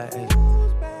slide. Hey.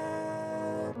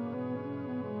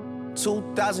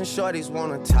 2,000 shorties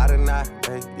wanna tie the knot,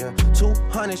 hey, yeah.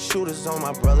 200 shooters on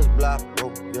my brother's block,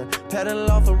 oh, yeah.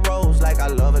 Pedal off the roads like I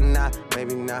love it, not,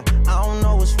 maybe not. I don't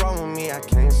know what's wrong with me, I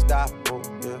can't stop, oh,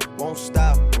 yeah. Won't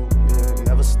stop, oh, yeah,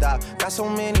 never stop. Got so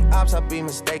many ops, I be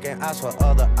mistaken ops for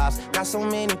other ops. Got so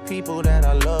many people that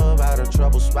I love out of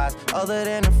trouble spots. Other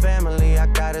than the family, I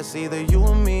got it's either you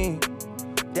or me.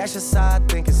 That's just how I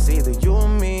think it's either you or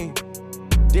me.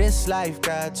 This life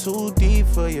got too deep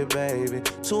for you, baby.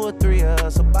 2 or 3 of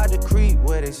us about to creep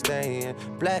where they stayin'.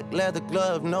 Black leather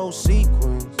glove, no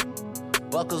sequins.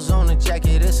 Buckles on the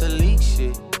jacket, it's elite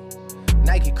shit.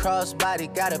 Nike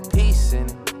crossbody got a piece in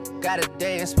it. Gotta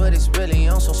dance, but it's really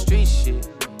on some street shit.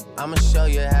 I'ma show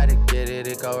you how to get it.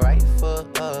 It go right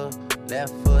foot up,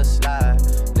 left foot slide,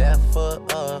 left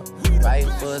foot up, right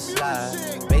foot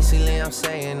slide. Basically, I'm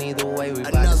saying either way, we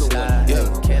bout to slide.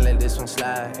 Yeah. Can't let this one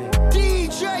slide.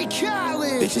 DJ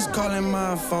Khaled. Bitches calling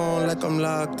my phone like I'm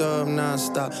locked up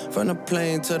non-stop. From the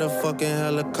plane to the fucking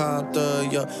helicopter,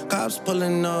 yeah. Cops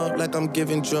pulling up like I'm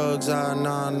giving drugs,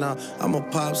 nah. I'm a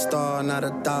pop star, not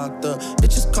a doctor.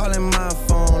 Bitches calling my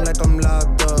phone like I'm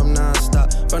locked up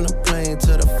non-stop. From the plane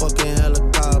to the fucking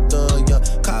helicopter,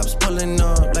 yeah. Cops pulling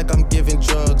up like I'm giving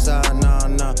drugs, nah.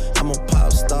 I'm a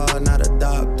pop star, not a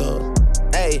doctor.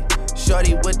 Ayy,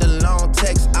 shorty with the long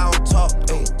text, I don't talk.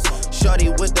 Ay. Shorty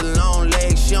with the long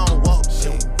legs, she don't walk.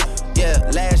 Ay. Yeah,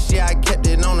 last year I kept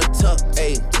it on the tuck.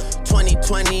 Ayy,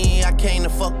 2020 I came to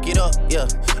fuck it up. Yeah,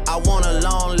 I want a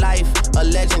long life, a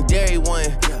legendary one.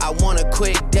 I want a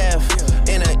quick death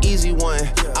and an easy one.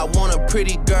 I want a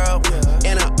pretty girl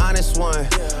and an honest one.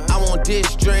 I want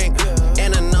this drink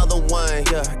and another one.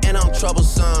 Yeah, and I'm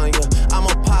troublesome. Yeah, I'm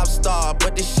a pop star,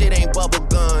 but this shit ain't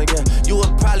bubblegum. Yeah, you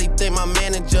would probably think my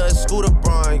manager is Scooter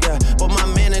Braun. Yeah, but my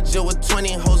manager with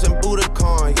 20 hoes and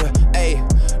Budokan. Yeah, hey,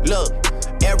 look.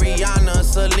 Ariana,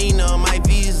 Selena, my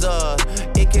visa.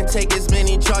 It can take as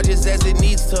many charges as it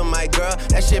needs to, my girl.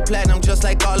 That shit platinum just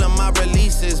like all of my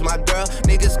releases, my girl.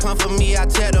 Niggas come for me, I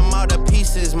tear them all to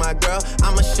pieces, my girl.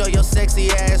 I'ma show your sexy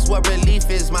ass what relief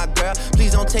is, my girl.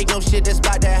 Please don't take no shit that's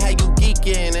about that how you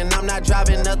geeking. And I'm not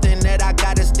driving nothing that I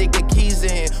gotta stick the keys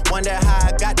in. Wonder how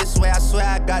I got this way, I swear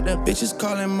I got the bitches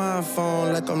calling my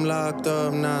phone like I'm locked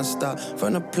up non-stop.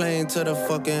 From the plane to the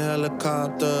fucking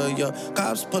helicopter, yeah.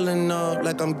 Cops pulling up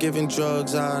like I'm giving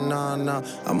drugs, nah.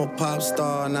 I'm a pop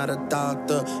star, not a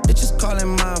doctor. Bitches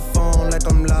calling my phone like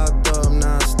I'm locked up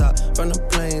non-stop. From the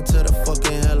plane to the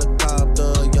fucking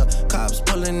helicopter, yeah. Cops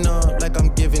pulling up like I'm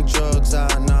giving drugs,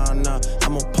 nah.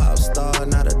 I'm a pop star,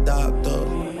 not a doctor.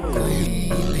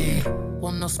 Lately,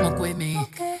 want no smoke with me.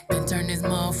 Been turn this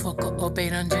motherfucker up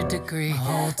 800 degrees.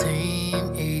 Whole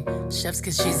team eat chefs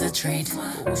cause she's a treat.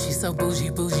 Ooh, she's so bougie,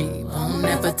 bon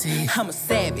appetit. I'm a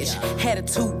savage,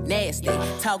 attitude nasty.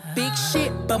 Talk big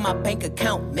shit, but my bank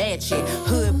account match it.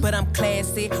 Hood, but I'm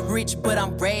classy. Rich, but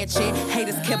I'm ratchet.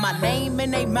 Haters kept my name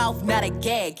in their mouth, not a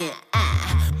gagging.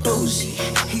 Bougie.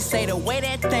 He say the way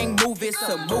that thing move, it's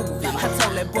a movie. I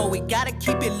told that boy we gotta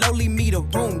keep it lowly, me the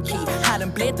room key. I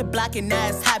done bled the block and now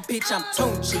it's hot, bitch, I'm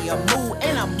Tunchi. I'm mood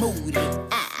and I'm moody.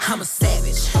 I'm a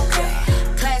savage.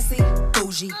 Classy,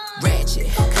 bougie, ratchet.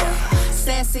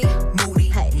 Sassy, moody,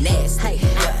 nasty.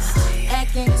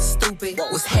 Acting stupid,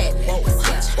 what's happening?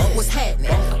 What's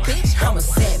happening? Bitch, I'm a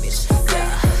savage.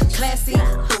 Classy,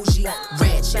 bougie,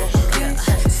 ratchet.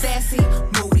 Sassy,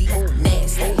 moody,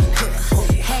 nasty.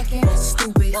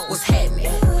 Stupid, what's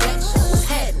happening? Bitch, what's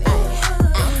happening?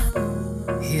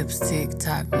 Hips tick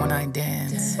TikTok when I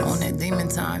dance. On that demon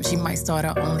time, she might start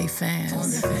her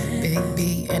OnlyFans. Big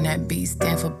B and that B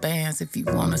stand for bands. If you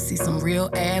wanna see some real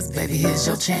ass, baby, here's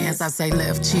your chance. I say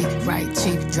left cheek, right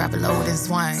cheek, drop it low and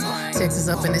swing. Texas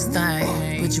up in this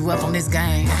thing, put you up on this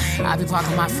gang. I be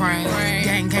parking my frame,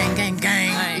 gang, gang, gang,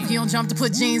 gang. If you don't jump to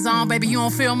put jeans on, baby, you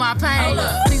don't feel my pain.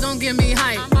 Please don't give me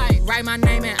hype, write my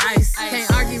name in ice. Can't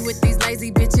argue with these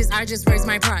lazy bitches, I just raise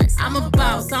my price. I'm a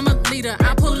boss, I'm a leader,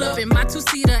 I pull up in my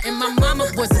two-seater, and my mama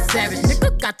was a savage.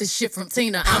 Nigga got this shit from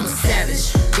Tina, I'm a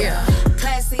savage, yeah.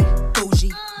 Classy,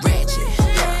 bougie, ratchet,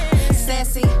 yeah.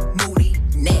 Sassy, moody,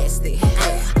 nasty,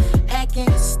 yeah.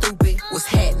 Acting stupid, what's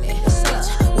happening?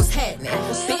 Bitch, what's happening?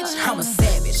 Bitch, I'm a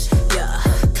savage, yeah.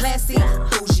 Classy,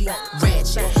 bougie,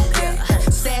 ratchet, yeah.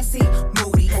 Sassy,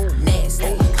 moody, nasty,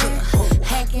 yeah.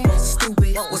 Hacking,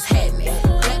 stupid, what's happening?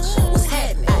 Bitch, what's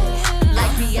happening?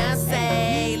 Like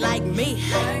Beyonce, like me.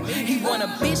 He want a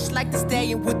bitch like the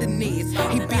stallion with the knees.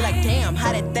 He be like, damn,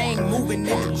 how that thing moving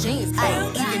in the jeans. Ay,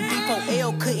 even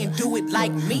D4L couldn't do it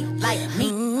like me, like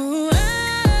me.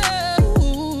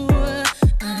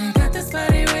 I got this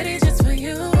body ready just for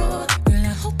you. Girl,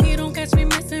 I hope you don't catch me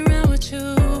messing around with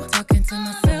you. Talking to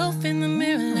myself in the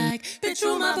mirror like, bitch,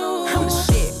 you my boo. I'm the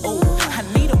shit, ooh. I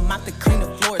need a mop to clean the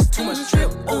floors, too much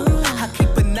drip, ooh. I keep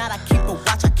a knot, I keep a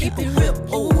watch, I keep a whip,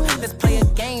 ooh. Let's play a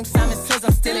game, Simon says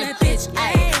I'm still that bitch,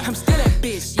 ayy. I'm still that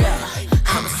bitch, yeah.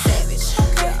 I'm a savage,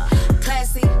 yeah.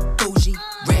 Classy, bougie,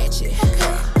 ratchet,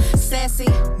 yeah. Sassy,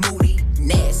 moody,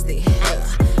 nasty,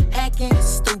 yeah. Acting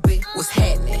stupid, what's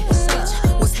happening?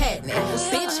 Bitch, what's happening?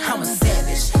 Bitch, I'm a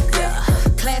savage, yeah.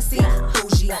 Classy,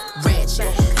 bougie,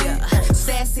 ratchet, yeah.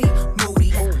 Sassy,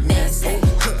 moody, nasty,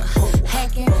 yeah.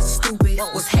 Hacking, stupid,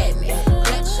 what's happening?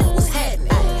 Bitch, what's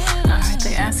happening? Alright,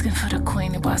 they asking for the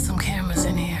queen to buy some cameras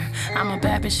in here. I'm a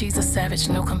bad bitch, she's a savage,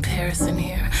 no comparison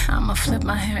here. I'ma flip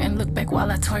my hair and look back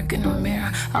while I twerk in the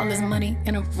mirror. All this money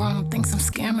in a room, think some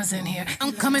scammers in here.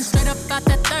 I'm coming straight up out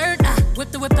that third.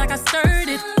 Whip the whip like I stirred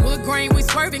it. Wood grain, we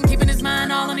swerving, keeping his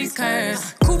mind all on these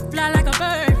curves. Coop fly like a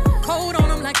bird, cold on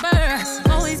him like birds.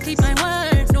 Always keep my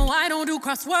word, no I don't do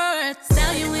crosswords.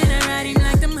 Stallion when I ride him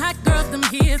like them hot girls, them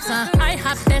hits. I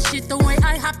hop that shit the way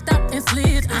I hopped up and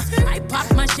slid. I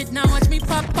pop my shit, now watch me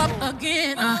pop up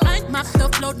again. I mop the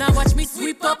float, now watch me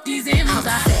sweep up these M's. I'm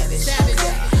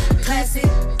savage, classy,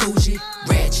 bougie,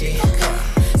 ratchet,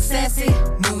 sassy,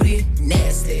 moody,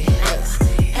 nasty,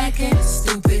 acting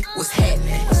stupid, what's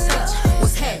happening?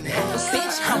 What's happening?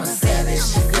 Bitch, I'm a savage,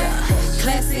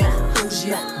 classy,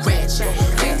 bougie, ratchet,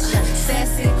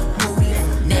 sassy, moody,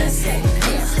 nasty,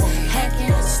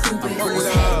 hacking, stupid, what's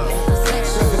happening?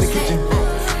 In the kitchen,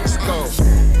 let's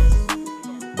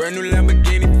go. Brand new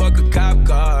Lamborghini, fuck a cop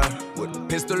car. With a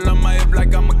pistol on my hip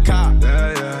like I'm a cop.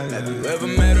 Have you ever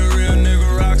met a real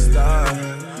nigga rock star?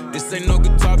 This ain't no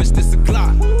guitar, bitch, this a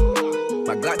clock.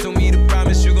 My Glock told me to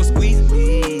promise you gon' squeeze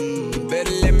me. You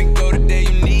better let me go the day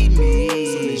you need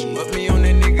me. So bitch, put me on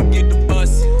that nigga, get the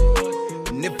bus.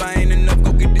 And if I ain't enough,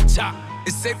 go get the chop.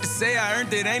 It's safe to say I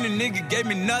earned it, ain't a nigga gave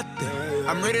me nothing.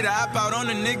 I'm ready to hop out on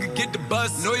a nigga, get the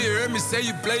bus. Know you heard me say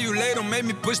you play, you late, don't make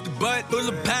me push the butt. Full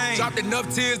of pain, dropped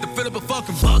enough tears to fill up a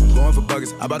fucking bucket. Going for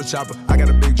buggers, I bought a chopper. I got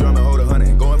a big drum and hold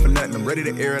 100. Going for nothing, I'm ready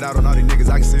to air it out on all these niggas,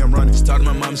 I can see I'm running. She talked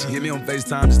to my mom, she hit me on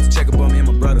FaceTime just to check up on me and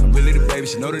my brother. I'm really the baby,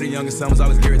 she know that the youngest son was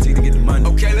always guaranteed to get the money.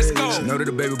 Okay, let's go. She know that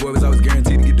the baby boy was always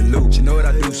guaranteed to get the loot. She know what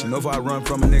I do, she know if I run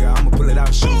from a nigga, I'ma pull it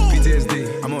out, shoot.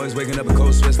 PTSD, I'm always waking up in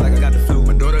cold sweats like I got the flu.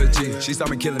 My daughter a G, she saw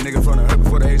me kill a nigga in front of her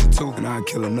before the age of 2. And I'd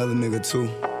kill another nigga too,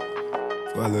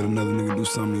 before I let another nigga do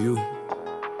something to you.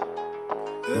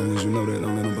 As long as you know that,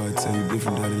 don't let nobody tell you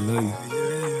different, daddy love you.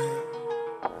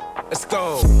 Let's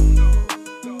go.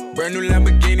 Brand new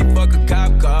Lamborghini, fuck a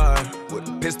cop car. With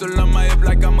a pistol on my hip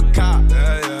like I'm a cop.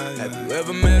 Have you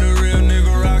ever met a real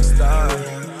nigga rock star?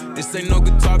 This ain't no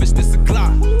guitar, bitch, this a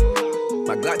clock.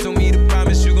 My Glock told me to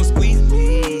promise you gon' squeeze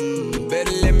me. You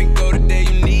better let me go the day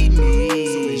you need me.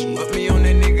 So bitch, put me on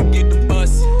that nigga, get the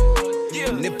bus.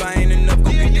 And if I ain't enough,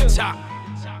 go get the chop.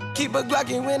 Keep a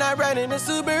Glockin' when I ride in the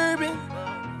Suburban.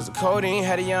 Cause the codeine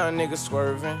had a young nigga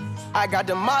swerving. I got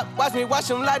the mop, watch me wash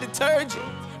him like detergent.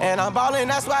 And I'm ballin',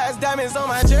 that's why it's diamonds on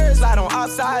my jersey. Slide on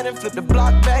outside and flip the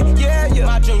block back, yeah, yeah.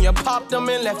 My junior popped him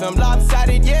and left him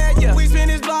lopsided, yeah, yeah. We spin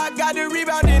his block, got the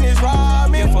rebound in his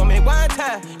ramen. For me one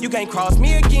time, you can't cross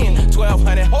me again.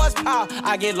 1200 horsepower,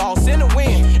 I get lost in the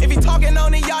wind. If he talking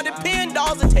on it, y'all depend,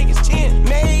 dolls and take his chin.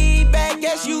 Maybach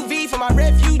SUV for my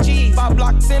refugee. 5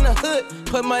 blocks in the hood,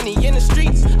 put money in the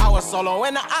streets. I was solo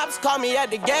and the ops called me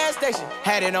at the gas station.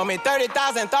 Had it on me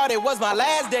 30,000, thought it was my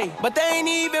last day. But they ain't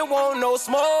even want no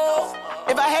smoke.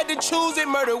 If I had to choose it,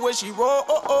 murder would she roll?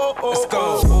 Let's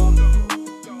go.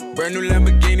 Brand new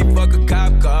Lamborghini, fuck a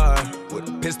cop car. With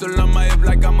a pistol on my hip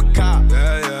like I'm a cop.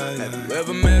 Have you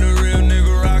ever met a real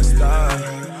nigga rock star?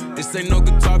 This ain't no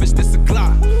guitar, bitch, this a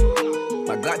Glock.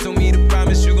 My Glock told me to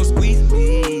promise you gon' squeeze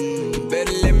me. You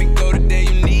better let me go the day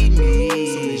you need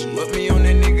me. So bitch, put me on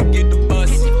that nigga, get the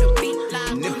bus.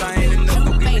 And if I ain't enough,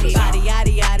 go get the top.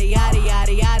 Yaddy, yaddy, yaddy, yaddy,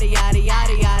 yaddy, yaddy, yaddy,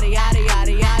 yaddy, yaddy,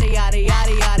 yaddy, yaddy, yaddy,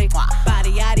 yaddy, yaddy.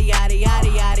 Body yaddy, yaddy,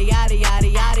 yaddy, yaddy, yaddy, yaddy,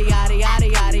 yaddy, yaddy, yaddy,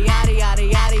 yaddy, yaddy,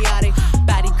 yaddy, yaddy, yaddy.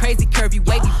 Body crazy, curvy,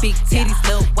 wavy, big titties,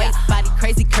 little waist. Body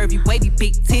crazy, curvy, wavy,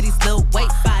 big titties, little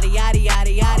waist. Body yaddy,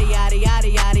 yaddy, yaddy, yaddy,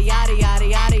 yaddy, yaddy, yaddy,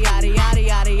 yaddy, yaddy, yaddy,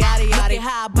 yaddy, yaddy, yaddy. Look at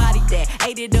how I bodied that,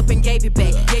 ate it up and gave it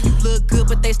back. Yeah, you look good,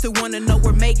 but they still wanna know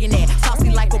we're making that. Saucy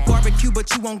like a barbecue,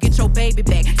 but you won't get your baby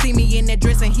back. See me in that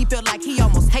dress and he felt like he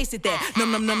almost tasted that.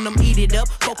 Num num num num, eat it up.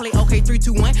 Go play okay, 3,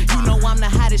 2, 1. You know I'm the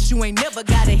hottest, you ain't never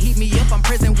gotta heat me up. I'm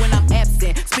present when I'm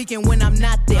absent, speaking when I'm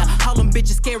not there. Call them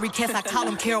bitches scary cats, I call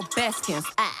them Carol Baskins.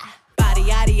 Body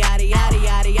yaddy yaddy yaddy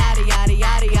yaddy yaddy yaddy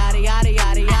yaddy yaddy yaddy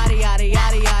yaddy yaddy yaddy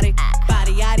yaddy yaddy.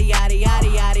 Body yaddy yaddy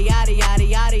yaddy yaddy yaddy yaddy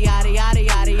yaddy yaddy yaddy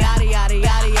yaddy yaddy yaddy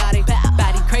yaddy yaddy.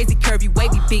 Body crazy curvy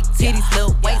wavy big titties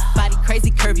little waist. Body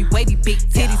crazy curvy wavy big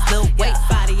titties little waist.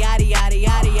 Body yaddy yaddy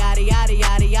yaddy yaddy yaddy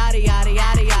yaddy yaddy yaddy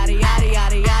yaddy yaddy yaddy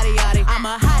yaddy yaddy yaddy. I'm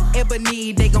a hot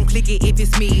ebony, they gon' click it if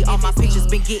it's me. All my pictures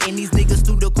been getting these niggas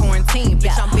through the quarantine.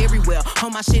 Bitch, I'm very well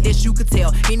on my shit as you could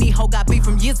tell. Any hoe got beef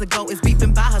from years ago is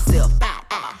beefing by herself.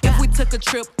 If we took a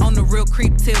trip on the real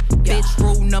creep tip, bitch,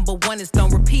 rule number 1 is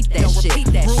don't repeat that shit.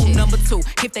 Rule number 2,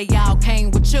 if they all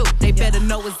came with you, they better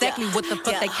know exactly what the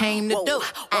fuck they came to do.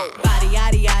 Body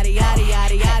yaddy yaddy yaddy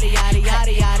yaddy yaddy yaddy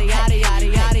yaddy yaddy yaddy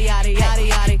yaddy yaddy yaddy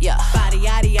yaddy yaddy. Body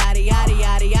yaddy yaddy yaddy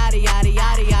yaddy yaddy yaddy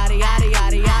yaddy yaddy yaddy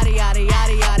yaddy yaddy yaddy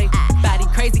yaddy yaddy. Body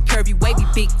crazy curvy wavy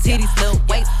big titties little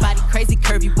waist. Body crazy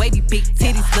curvy wavy big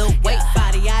titties little waist.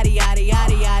 Body yaddy yaddy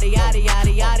yaddy yaddy yaddy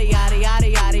yaddy yaddy yaddy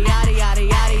yaddy yaddy yaddy yaddy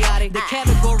yaddy yaddy. The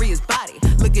category is body.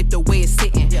 Look at the way it's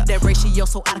sitting. That ratio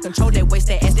so out of control. That waist,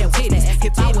 that ass, that titties.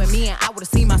 If I were me and I would've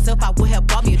seen myself, I would have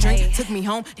bought me a drink. Took me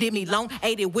home, did me long,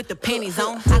 ate it with the panties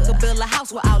on. I could build a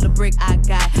house with all the brick I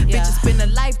got. Bitches spend a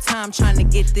lifetime trying to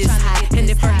get this high. And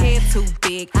if her head too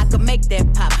big, I could make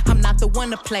that pop. I'm not the one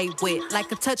to play with,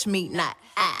 like a touch me not.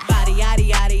 Body yaddy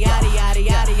yaddy yaddy yaddy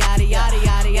yaddy yaddy yaddy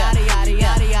yaddy yaddy yaddy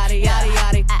yaddy yaddy yaddy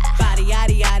yaddy. Body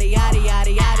yaddy yaddy yaddy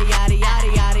yaddy yaddy yaddy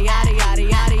yaddy yaddy yaddy yaddy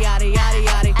yaddy yaddy yaddy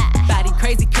yaddy. Body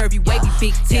crazy curvy wavy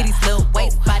big titties little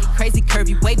waist. Body crazy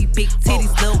curvy wavy big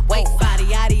titties little waist. Body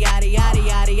yaddy yaddy yaddy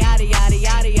yaddy yaddy yaddy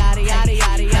yaddy yaddy yaddy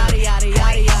yaddy yaddy yaddy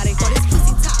yaddy yaddy. What is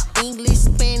pussy talk? English,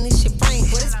 Spanish, and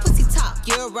French. What is pussy talk?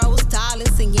 Euros,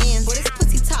 dollars, and yens. What is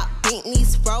pussy talk?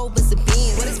 Bentleys, Rovers, and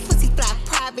Benz. What is pussy fly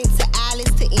private to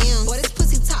Alice to M? What is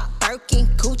pussy talk? Birkin,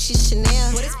 Gucci,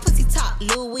 Chanel. What is pussy talk?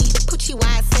 Louis, Pucci,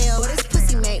 YSL. What is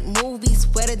pussy make movies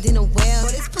wetter than a well?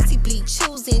 What is pussy bleed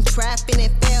choosing, trapping,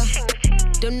 and fail?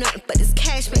 Don't nothing but this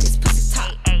cash, man, this pussy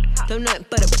talk. Don't nothing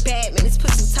but a bad man, this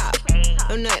pussy talk.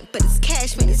 Don't nothing but this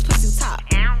cash, man, this pussy talk.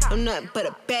 Don't nothing but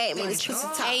a bad man, this pussy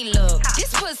talk. Hey, look,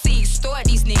 this pussy extort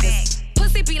these niggas.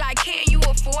 Pussy be like, can you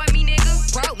afford me,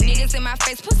 nigga? Broke niggas in my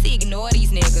face, pussy ignore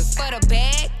these niggas. For the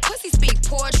bag, pussy speak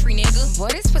poetry, nigga. Boy,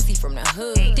 this pussy from the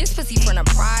hood. This pussy from the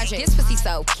project. This pussy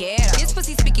so ghetto. This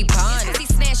pussy speaking pun. This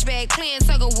pussy snatch bag, playing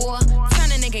tug of war.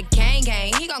 Turn a nigga gang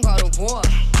gang, he gon' go to war.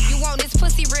 You want this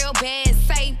pussy real bad?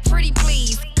 Say pretty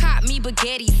please. Cop me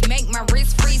baguettes, make my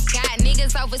wrist freeze. Got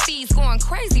niggas overseas going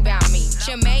crazy about me.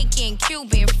 Jamaican,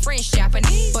 Cuban, French,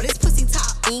 Japanese. What is pussy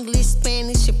talk? English,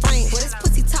 Spanish, and French. What is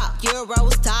pussy talk?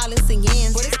 Euros, dollars, and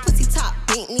yens. What is pussy talk?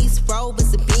 Bentleys,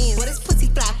 Rovers, and Benz. What is pussy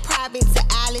fly private to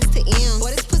Alice to M?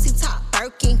 What is pussy talk?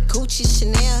 Birkin, Gucci,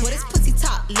 Chanel. What is pussy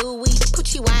talk? Louis,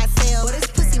 Pucci, YSL. What is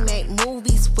pussy make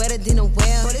movies wetter than a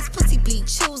well? What is pussy bleed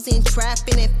choosing,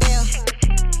 trapping, and fail?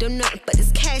 Don't nothing but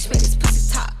this cash, man, this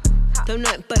pussy talk. Don't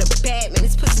nothing but a bad man,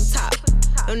 this pussy talk.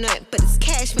 Don't nothing but this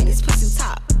cash, man, this pussy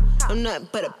talk. Don't nothing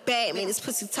but a bad man, this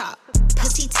pussy talk.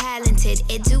 Pussy talented,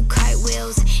 it do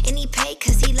cartwheels. And he pay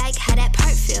cause he like how that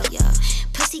part feel, yeah.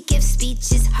 Pussy give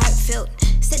speeches heartfelt.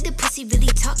 Said the pussy really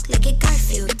talk like a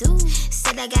Garfield.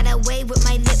 Said I got away with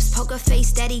my lips. Poker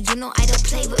face, daddy, you know I don't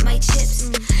play with my chips.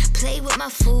 Play with my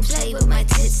food, play with my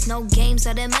tits. No games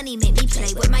or the money make me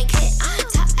play with my kid.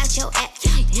 Talk out your act,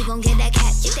 you gon' get that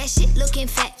cat. That shit looking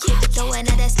fat, throw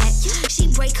another stack. She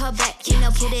break her back, you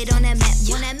know, put it on the map.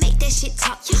 Wanna make that shit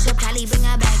talk, you should probably bring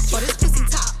her back. What is pussy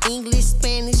talk? English,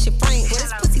 Spanish, and French. What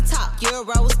is pussy talk?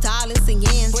 Euros, dollars, and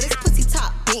yens. What is pussy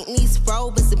talk? Bentleys,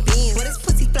 Rovers, and Benz. What is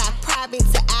pussy fly private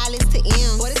to Alice to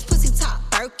M? What is pussy talk?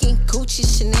 Birkin, Gucci,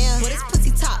 Chanel. What is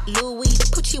pussy talk? Louis,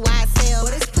 Pucci, YSL.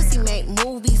 What is pussy make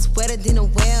movies wetter than a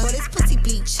well? What is pussy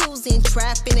bleed choosing,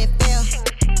 trapping, and fail?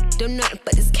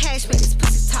 this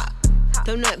pussy top.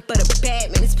 No nothing but a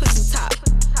bad man, this pussy top.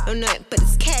 No nothing but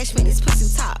this cash man, this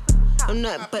pussy top. No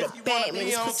nothing but a bad man,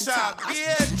 this pussy top.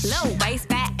 Low waist,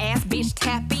 fat ass bitch,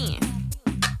 tap in.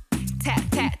 Tap,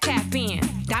 tap, tap in.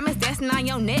 Diamonds dancing on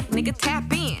your neck, nigga,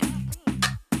 tap in.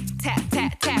 Tap,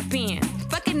 tap, tap in.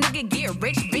 Fucking nigga get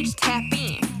rich, bitch, tap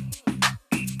in.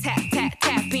 Tap, tap,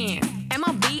 tap in.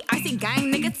 MLB, icy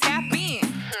gang, nigga, tap in.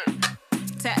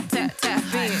 Tap, tap,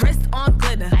 tap in. Wrist on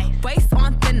glitter, waist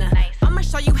on thinner. I'ma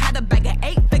show you how to bag an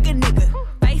 8-figure nigga.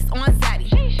 Face on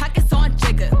zaddy, pockets on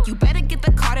jigger. You better get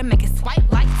the card and make it swipe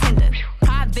like Tinder.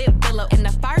 Private villa in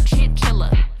the fur chinchilla.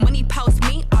 When he post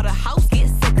me, all the hoes get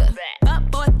sicker. Up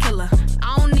boy killer,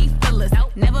 I don't need fillers.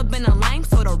 Never been a lame,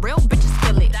 so the real bitches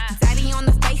feel it. Daddy on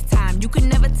the FaceTime, you can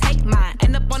never take mine.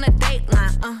 End up on a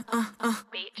dateline,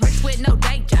 Rich with no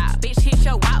day job, bitch hit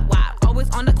your wop. Always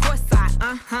on the course side,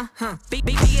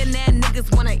 Billionaire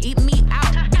niggas wanna eat me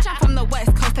out. Bitch, I'm from the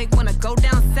West Coast, they wanna go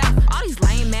down south. All these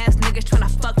lame ass niggas tryna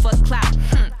fuck for clout.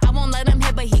 I won't let him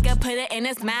hit, but he can put it in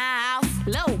his mouth.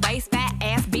 Low waist, fat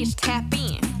ass bitch, tap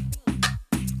in.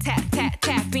 Tap, tap,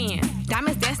 tap in.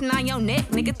 Diamonds dancing on your neck,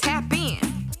 nigga, tap in.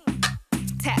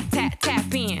 Tap, tap,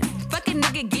 tap in. Fucking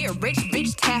nigga get rich,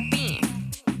 bitch, tap in.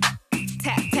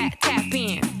 Tap, tap, tap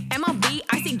in. MLB,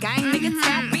 icy gang, nigga,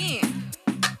 tap in.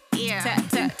 Yeah. Tap,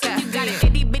 tap, tap. You got an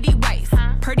itty bitty waist,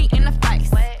 pretty in the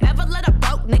face. Never let a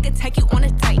broke nigga take you on a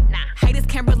date. Haters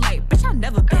can't relate, bitch, I've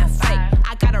never been fake.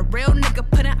 I got a real nigga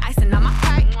putting icing on my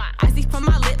cake. Icy from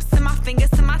my lips and my fingers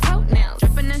to my toenails.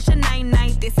 Dripping in Chanel,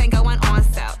 this ain't going on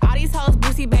sale. All these hoes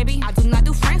boozy, baby, I do not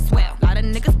do friends well. Lot of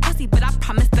niggas pussy, but I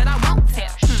promise that I won't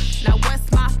tell. Now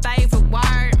what's my favorite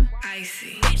word?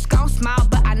 Icy. Bitch gon' smile,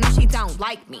 but I know she don't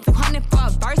like me. 200 for a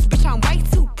verse, bitch, I'm way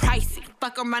too pricey.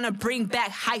 Fuck around and bring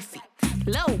back hyphy.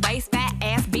 Low waist, fat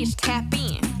ass bitch, tap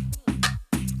in.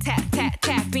 Tap, tap,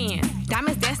 tap in.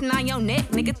 Diamonds dancing on your neck,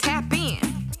 nigga, tap in.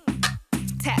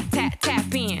 Tap, tap,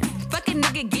 tap in. Fucking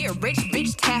nigga get rich,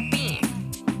 bitch, tap in.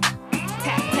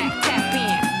 Tap, tap, tap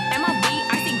in. MLB,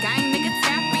 icy gang, nigga,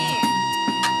 tap in.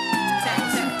 Tap,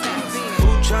 tap, tap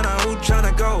in. Who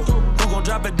tryna go? Who gon'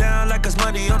 drop it down like it's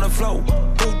money on the floor?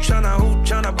 Who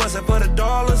tryna bust it for the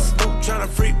dollars? Who tryna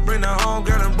freak, bring the home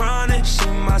girl and run it? She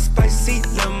my spicy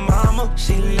little mama.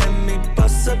 She let me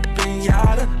bust a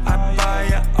pinata. I buy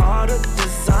her all the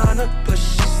designer, but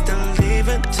she still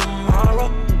leaving tomorrow.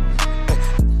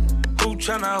 Who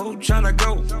tryna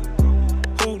go?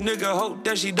 Who nigga hope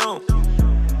that she don't?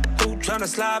 Who tryna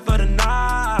slide for the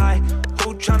night?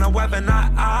 Who tryna weapon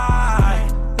eye?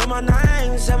 Know my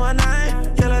name, say my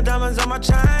name. Yellow diamonds on my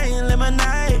chain,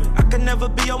 lemonade. I can never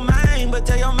be your main, but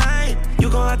tell your main you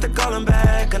gon' have to call him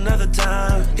back another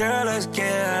time. Girl, let's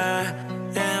get high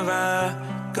and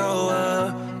vibe, go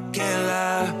up, get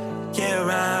loud, get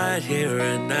right here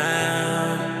and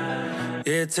now.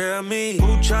 Yeah, tell me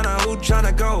who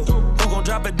tryna go? Who gon'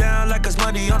 drop it down like it's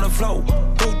money on the floor?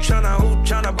 Who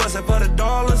tryna bust it for the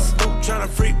dollars? Who tryna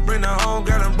freak, bring the home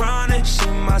girl and run it? She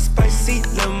my spicy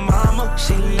little mama.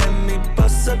 She let me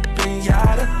bust a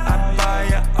pinata. I buy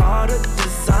her all the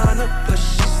designer, but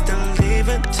she still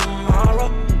leaving tomorrow.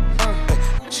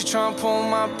 She tryna pull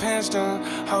my pants down.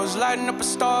 I was lighting up a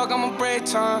star, got my break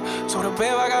time. Told her,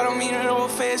 babe, I gotta meet her over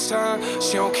FaceTime.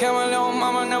 She don't care, my little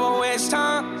mama never waste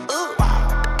time.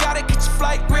 Gotta get your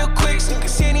flight real quick. So you can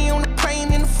see any on the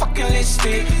plane in the fucking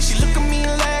lipstick. She look at me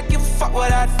like, give a fuck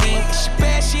what I think. She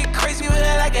bad, she crazy, but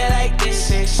I like it like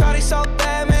this. Shawty so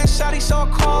bad, man, shawty so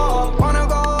cold. Wanna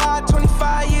go out,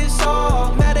 25 years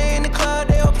old. Met her in the club,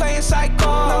 they were playing psycho.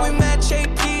 Now we met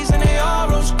JP's and they all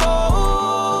rose gold.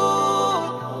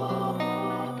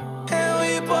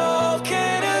 Both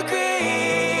can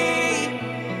agree.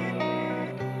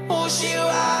 Oh, she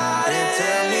ride it.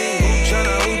 Tell me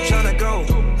who tryna go?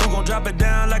 Who gon' drop it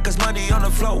down like it's money on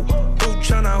the floor? Who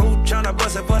tryna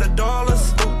bust it for the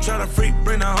dollars? Who tryna freak,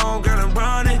 bring the home girl and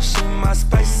run it? She my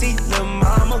spicy little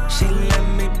mama. She let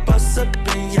me bust a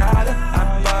pinata.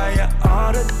 I buy her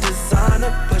all the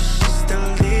designer, but she still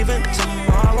leaving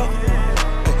tomorrow.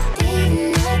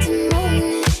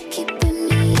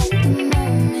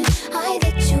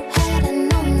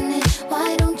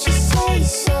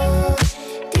 So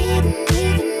didn't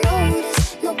even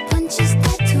notice, no punches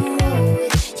that to roll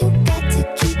with. You got to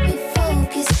keep me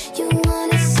focused. You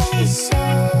wanna say so?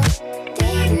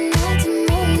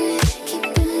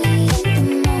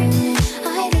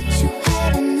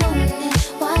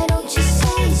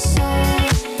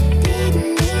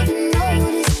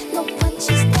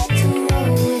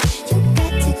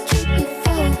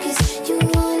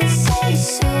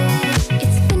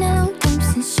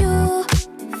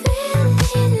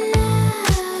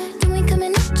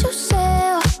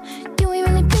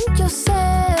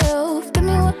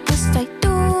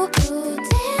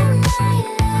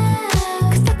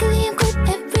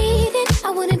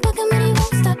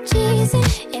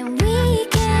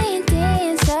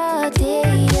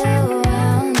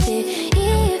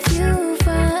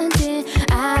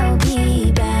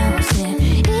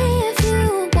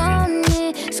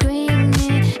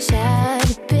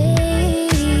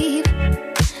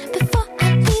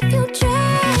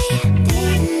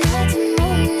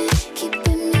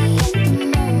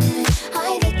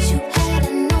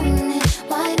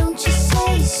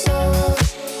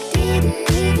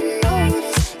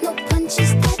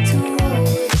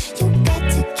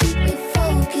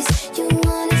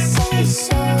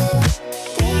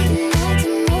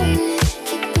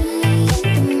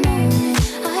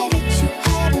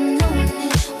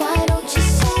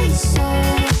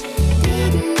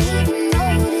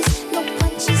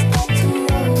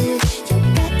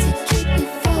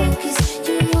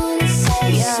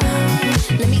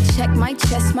 Let me check my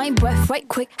chest, my breath right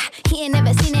quick. He ain't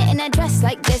never seen it in a dress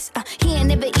like this. He ain't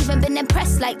never even been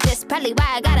impressed like this. Probably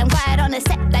why I got him quiet on the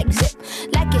set like zip.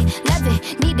 Like it, love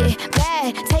it, need it,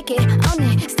 bad. Take it, own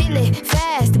it, steal it,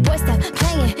 fast. The boy stop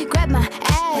playing, grab my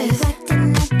ass. Why you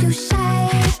acting like you shy?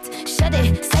 Shut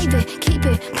it, save it, keep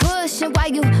it pushing.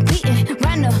 While you beating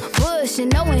round the bush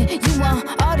and knowing you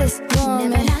want all this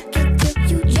woman. Never knock it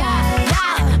till you try.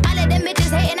 Yeah. All of them bitches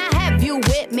hating, I have you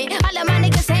with me. All of my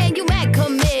niggas saying you mad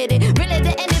committed. Really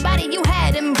to anybody, you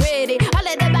had them pretty. All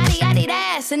of the body, I need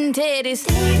ass and titties.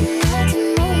 Didn't have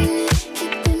to moan it,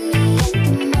 keeping me in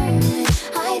the moment.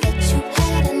 I bet you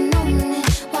hadn't known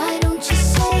it. Why don't you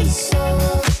say so?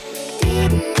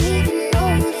 Didn't even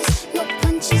notice. No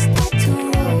punches that to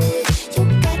roll it. You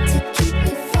got to keep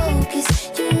me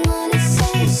focused. You wanna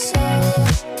say so?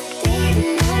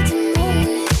 Didn't have to moan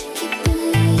it, keeping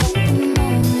me in the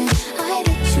moment. I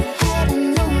bet you hadn't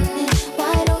known it.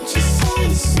 Why don't you say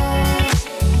so?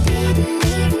 Didn't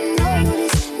even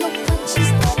notice. No punches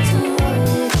that to roll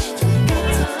it. You got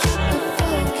to keep me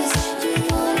focused. You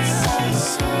wanna say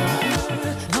so?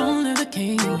 Long live the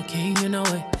king, you a king, you know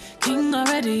it. King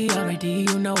already,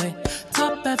 you know it.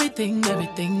 Top everything,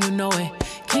 you know it.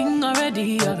 King already,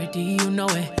 you know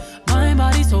it. My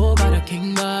body so got a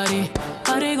king body.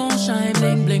 Body gon' shine,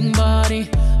 bling, bling body.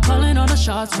 Calling all the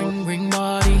shots, ring, ring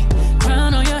body.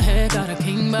 Crown on your head, got a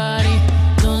king body.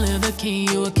 Don't live the king,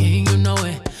 you a king, you know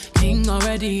it. King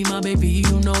already, my baby,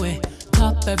 you know it.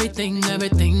 Top everything,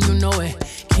 you know it.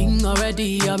 King already,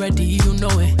 you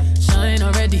know it. Shine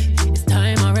already, it's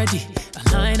time already. The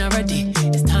line already,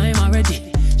 it's time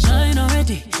already. Shine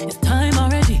already, it's time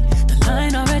already. The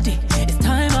line already, it's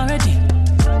time already.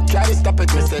 Try to stop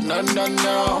it, me say no, no,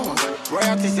 no.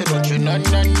 Royalty say don't you, no,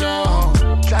 no,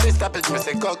 no. Try to stop it, me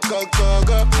say go, go, go,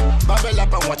 go. Bubble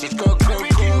up and watch it go, go,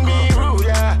 go, go.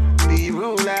 Be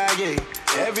ruler, yeah.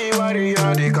 Everybody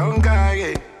on the conquer,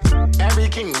 yeah. Every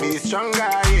king be stronger,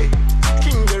 yeah.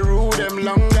 King the rule them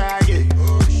longer, yeah.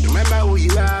 Remember who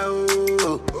you are,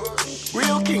 oh.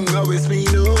 Real king always be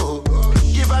no.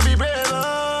 Give her be brave,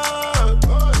 oh.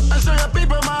 And show your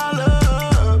people my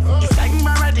love. You sang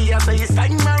my ready, I say you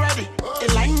sang my ready. You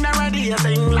line already, I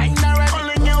say you line already.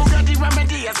 Only you got the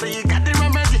remedy, I say you got the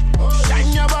remedy.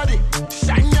 Shine your body,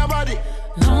 shine your body.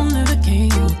 Long live the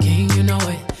king, you know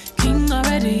it. King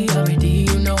already,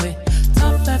 you know it.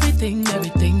 Top everything,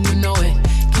 you know it.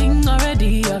 King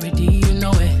already, you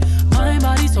know it. My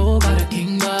body so got a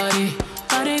king body.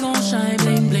 Body gon' shine,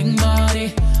 bling, bling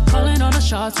body. Calling all the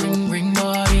shots, ring, ring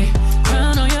body.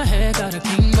 Crown on your head, got a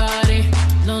king body.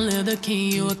 Long live the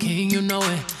king, you a king, you know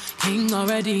it. King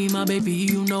already, my baby,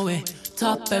 you know it.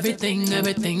 Top everything,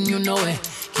 you know it.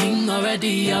 King already,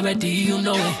 you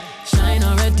know it. Shine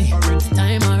already, it's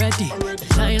time already.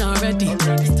 Shine already,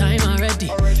 it's time already.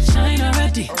 Shine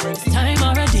already, it's time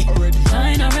already.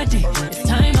 Shine already, it's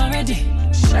time already.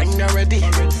 Shine already,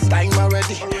 it's time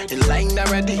already. The line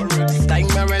already, it's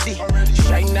time already.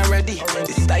 Shine already,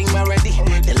 it's time already.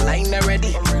 The line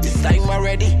already, it's time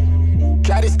already.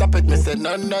 Try to stop it, me say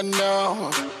no, no,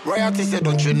 no. Royalty say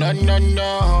don't you, no, no,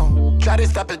 no. Try to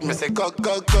stop it, me say go,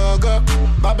 go, go, go.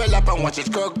 Bubble up and watch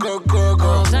it go, go, go,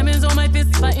 go. Oh, diamonds on my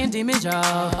fist fighting demons,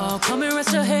 y'all. Oh, come and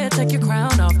rest your head, take your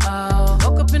crown off. Oh,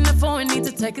 woke up in the phone, need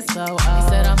to take it slow. Oh, he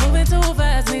said I'm moving too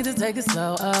fast, need to take it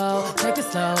slow. Oh, take it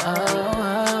slow. Oh,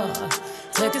 oh.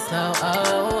 Take it slow.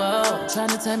 Oh, oh. Trying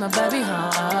to take my baby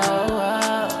home. Oh,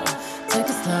 oh. Take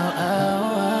it slow. Oh,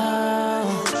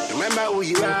 oh. Remember who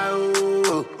you are.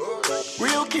 Oh.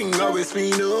 Real king always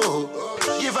be no.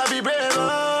 Give her be brave.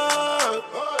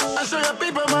 Oh. And show your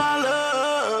people my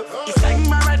love. You sang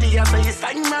my ready, I say you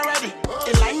sang my ready.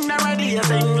 You line already, I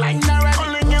say you line already.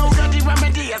 Only you got the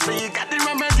remedy, I say you got the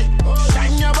remedy.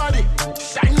 Shine your body,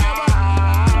 shine your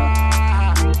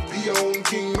body. Be your own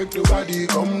king, make the body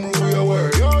come rule your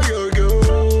world. Yo, yo, yo,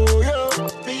 yo.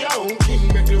 Be your own king,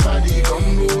 make the body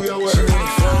come rule your world.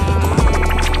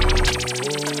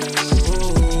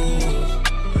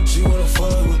 She wanna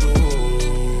fuck with the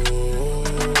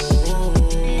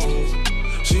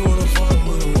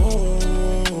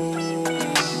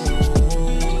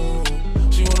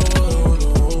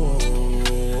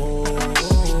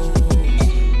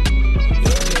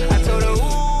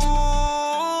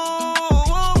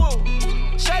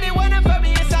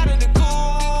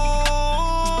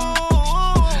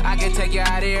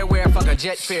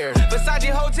jet fare.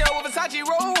 Versace hotel with Versace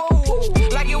roll.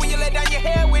 Like it when you let down your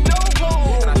hair with no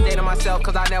clothes. And I stay to myself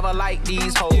cause I never like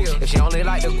these hoes. If she only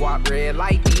like the guap red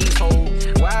like these hoes.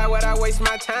 Why would I waste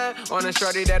my time on a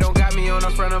shorty that don't got me on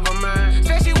the front of her mind?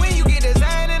 Especially when you get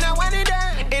designed and I want it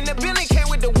done. And the building came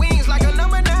with the wings like a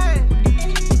number 9.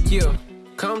 Yeah,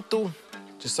 come through.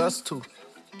 just us two.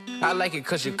 I like it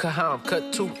cause you cut how I'm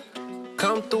cut too.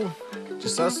 Come through,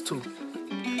 just us two.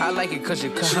 I like it cause you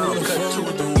cut how I'm cut too.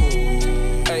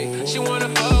 Hey, she wanna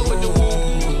fuck with the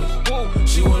woo.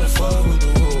 She wanna fuck with the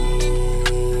woo.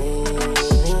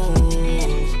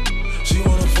 She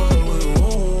wanna fuck with the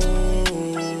woo.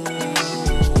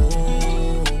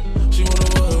 She wanna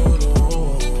fuck with the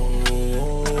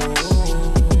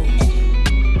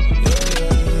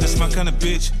woo. That's my kind of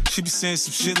bitch. She be saying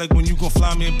some shit like when you gon'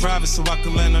 fly me in private so I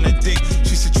can land on that dick.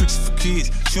 She said tricks for kids,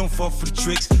 she don't fall for the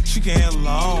tricks. She can handle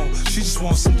her own, she just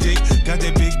wants some dick. Got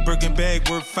that big Birkin bag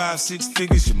worth 5-6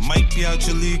 figures. You might be out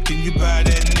your league, can you buy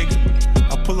that nigga?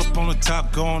 I pull up on the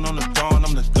top, going on the dawn,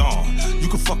 I'm the dawn. You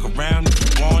can fuck around if you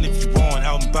want,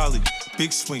 out in Bali.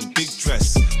 Big swing, big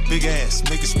dress, big ass,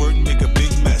 make it squirt and make a big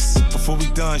mess. Before we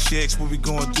done, she asked what we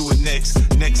gon' do it next.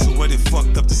 Next, so where they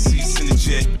fucked up the seats in the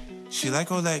jet. She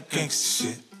like all that gangsta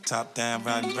shit. Top down,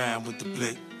 riding round with the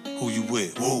blick. Who you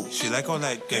with? Whoa. She like all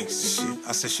that gangsta shit.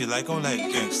 I said she like all that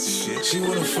gangsta shit. She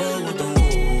wanna fuck with the woo.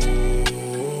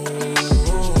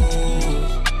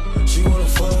 She wanna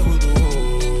fuck with the woo.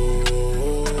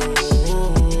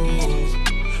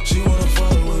 She wanna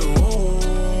fuck with the woo.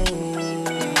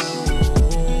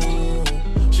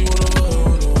 She wanna fuck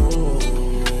with the woo.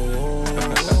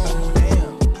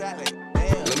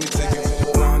 Let me take it.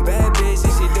 One bad bitch,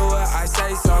 if she do it, I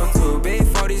say so too. Big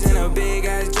 40s and a big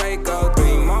ass Draco.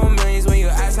 3 more millions when you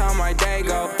ask how my day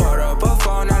go. Put up a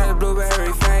phone, not a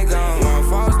blueberry fango. One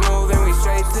false move and we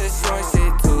straight to short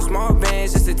shit. 2 small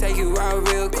bands just to take you out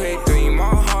real quick. 3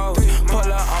 more hoes, pull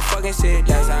up on fucking shit.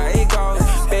 That's how it goes.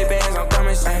 Big bands, I'm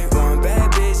coming straight. One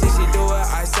bad bitch, if she do it,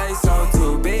 I say so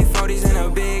too. Big 40s and a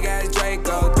big ass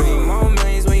Draco. 3 more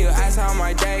millions when you ask how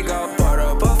my day go. Put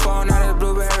up a phone, not a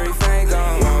blueberry fango.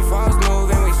 One false move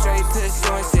and we straight to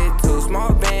short shit. 2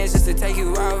 small bands just to take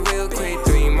you out real quick.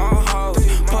 3 more hoes,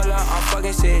 pull up on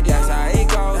fucking shit. That's how it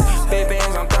goes. Big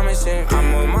bands, I'm coming shit.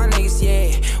 I'm with my niggas,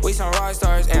 yeah. We some rock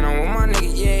stars, and I'm with my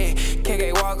niggas, yeah.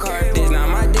 KK walk hard, this not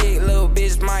my dick, little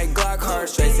bitch, my Glock hard.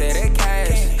 Straight to the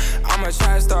cash. I'm a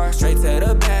trap star, straight to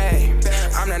the bag.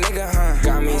 I'm that nigga, huh?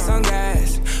 Got me some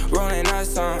gas, rolling up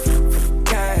some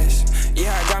cash.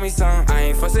 Yeah, I got me some. I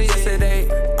ain't fussing yesterday,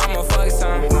 I'ma fuck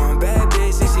some. One bad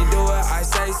bitch, if she do it, I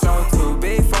say so. 2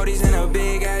 big 40s and a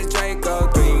big ass Draco.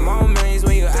 3 more millions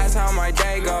when you ask how my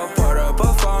day go. Put up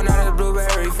a phone, not a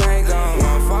blueberry fango.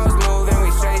 One false move and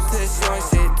we straight to short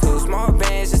shit. 2 small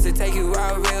bands just to take you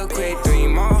out real quick. 3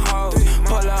 more hoes,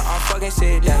 pull up on fucking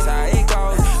shit. That's how it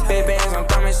goes. Big bands, I'm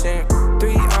coming shit.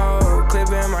 3-0,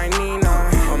 clipping my Nina.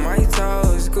 On my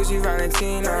toes, Gucci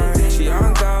Valentino. She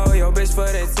on go, yo bitch for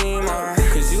the team.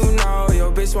 Cause you know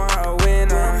your bitch want a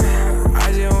winner.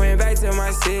 I just went back to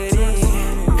my city,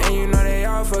 and you know they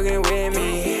all fucking with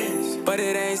me. But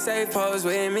it ain't safe, pose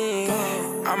with me.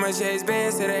 I'ma chase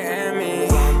bands to the enemy.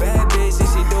 One bad bitch, if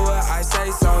she do it, I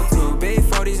say so. 2 big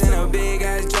 40s and a big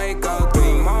ass Draco.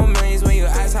 3 more millions when you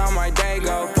ask how my day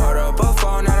go. Put up a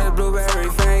phone, not a blueberry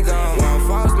fango. One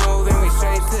false move and we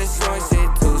straight to short shit.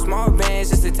 2 small bands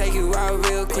just to take you out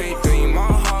real quick. 3 more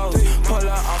hoes, pull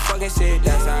up on fucking shit.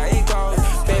 That's how it goes.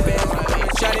 Baby,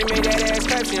 shawty made that ass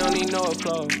clap, she don't need no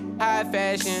applause. High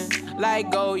fashion, like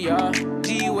Goya,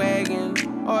 G-Wagon,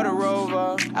 or the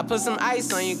Rover. I put some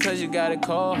ice on you cause you got a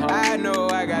cold heart. I know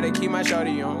I gotta keep my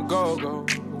shawty on go.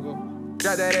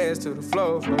 Drop that ass to the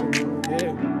floor,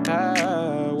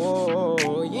 yeah.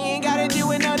 Whoa. You ain't gotta deal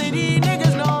with none of these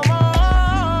niggas no more.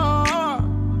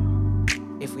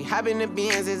 If we hop in the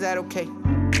Benz, is that okay?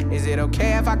 Is it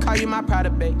okay if I call you my pride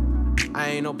of babe? I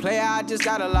ain't no player, I just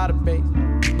got a lot of bass.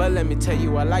 But let me tell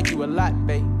you, I like you a lot,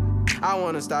 babe. I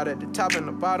wanna start at the top and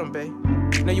the bottom, babe.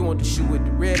 Now you want the shoe with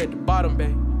the red at the bottom,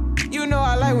 babe. You know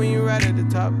I like when you right at the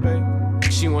top, babe.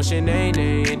 She wants Sinead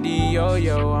and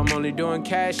D-Yo-Yo. I'm only doing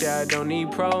cash, I don't need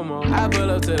promo. I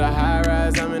pull up to the high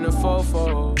rise, I'm in the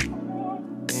 4-4.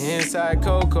 Inside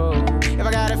Coco. If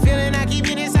I got a feeling, I keep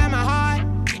it inside my heart.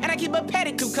 And I keep a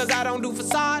pedicure cause I don't do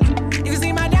facades. You can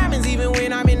see my diamonds even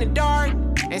when I'm in the dark.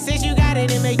 And since you got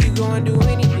it, it make you go and do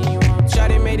anything you want.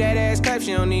 Shawty made that ass clap,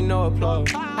 she don't need no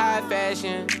applause. High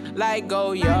fashion, like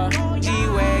Goya,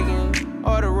 G-Wagon,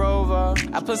 or the Rover.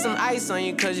 I put some ice on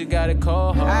you cause you got a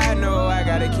cold heart. I know I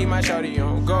gotta keep my shawty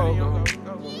on go.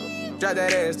 Drop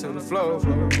that ass to the floor,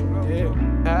 yeah.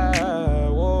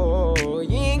 Whoa.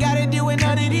 You ain't gotta deal with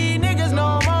none of these niggas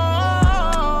no more.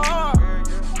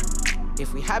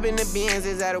 If we hop in the Benz,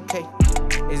 is that okay?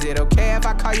 Is it okay if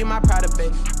I call you my pride of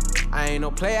babe? I ain't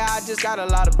no player, I just got a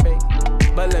lot of babe.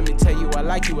 But let me tell you, I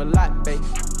like you a lot, babe.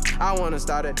 I wanna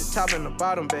start at the top and the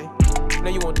bottom, babe. Now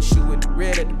you want the shoe with the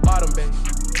red at the bottom, babe.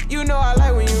 You know I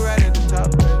like when you right at the top,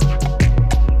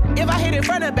 babe. If I hit it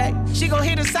from gon'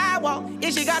 hit the sidewalk.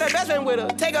 If she got her best friend with her,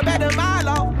 take her back to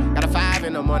Milo. Got a 5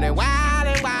 in the morning, wildin'.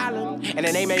 And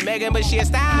the name ain't Megan, but she a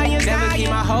stallion. Never keep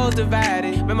my hoes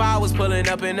divided. Remember I was pulling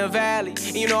up in the valley.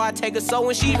 And you know I take her so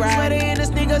when she ride. Sweater and the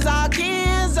sneakers all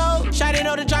Kenzo. Shawty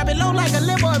know to drop it low like a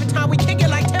limbo. Every time we kick it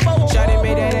like Timbo. Shawty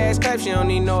made that ass clap, she don't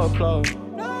need no applause.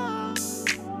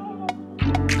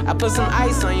 I put some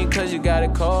ice on you cause you got a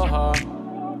cold heart.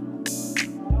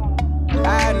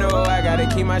 I know I gotta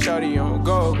keep my shawty on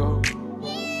go.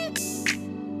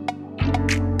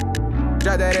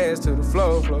 Drop that ass to the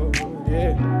floor,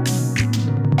 yeah.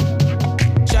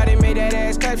 Shawty made that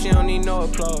ass clap, she don't need no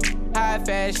applause. High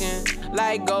fashion,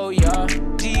 like Goya,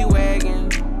 G-Wagon,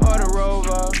 or the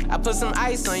Rover. I put some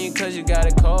ice on you cause you got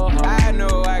a cold heart. I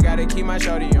know I gotta keep my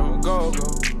shawty on go.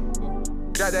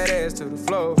 Drop that ass to the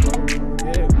floor,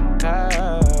 yeah.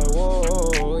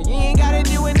 Whoa. You ain't gotta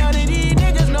deal with none of these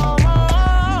niggas no more.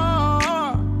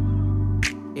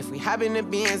 If we hop in the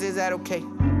Benz, is that okay?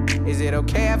 Is it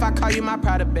okay if I call you my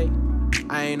pride, babe?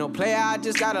 I ain't no player, I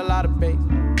just got a lot of bass.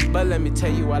 But let me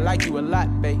tell you, I like you a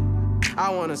lot, babe. I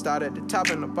wanna start at the top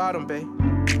and the bottom, babe.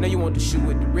 Now you want to shoot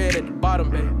with the red at the bottom,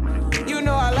 babe. You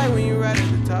know I like when you right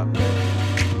at the top, babe.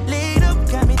 Lead up,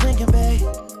 got me thinking, babe.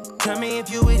 Tell me if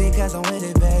you with it, cause I'm with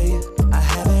it, babe. I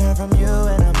haven't heard from you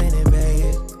and I'm in it,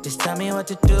 babe. Just tell me what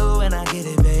to do and I get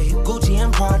it, babe. Gucci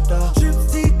and Prada.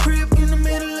 Gypsy crib in the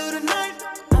middle of the night.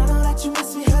 I know that you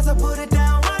miss me cause I put it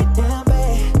down right down,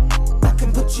 babe. I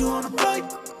can put you on a flight.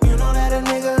 You know that a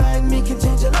nigga like me can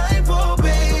change your life, oh,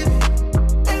 baby.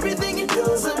 Everything you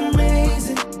do is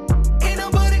amazing. Ain't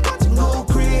nobody got you go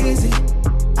crazy.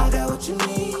 I got what you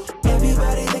need.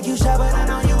 Everybody think you shy, but I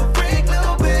know you a freak,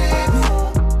 little baby.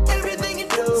 Everything you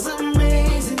do is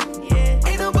amazing.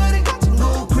 Ain't nobody got you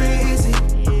go crazy.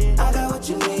 I got what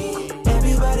you need.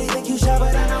 Everybody think you shy,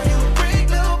 but I know you a freak,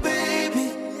 little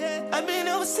baby. I've been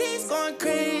overseas going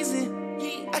crazy.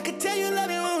 I could tell you love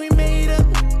it when we made up.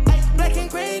 Black and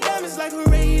gray diamonds like a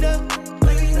radar.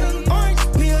 Orange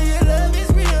peel, your love is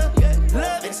real.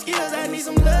 Love and skills, I need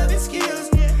some love and skills.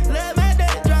 Love my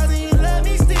daddy draws and you love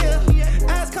me still.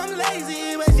 Eyes come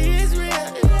lazy, but she is real.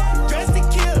 Dressed to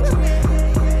kill.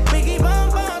 Biggie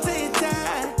bomb to your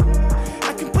tie.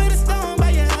 I can put a stone by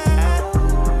your eye.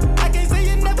 I can't say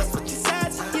you never switch your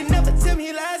sides. You never tell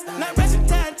me lies. Not rushing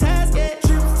ties, yeah.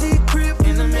 Gypsy crib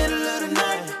in the middle of the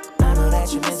night. I know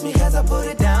that you miss me cause I put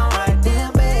it down right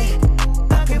there, babe.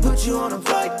 I can put you on a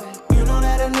flight. You know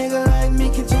that a nigga like me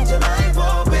can change your life,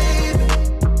 oh, baby.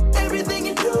 Everything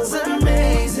you do is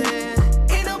amazing.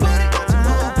 Ain't nobody got you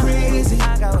go crazy.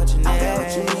 I got what you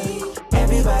need.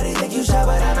 Everybody think you shy,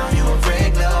 but I know you a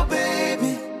freak, little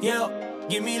baby. Yo,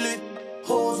 give me lit.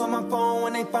 Hoes on my phone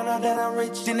when they find out that I'm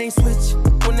rich. Then they switch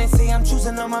when they say I'm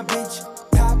choosing on my bitch.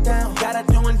 Top down, got her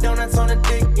doing donuts on the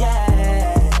dick,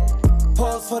 yeah.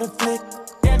 Pause for the flick.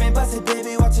 Damn it, bust it,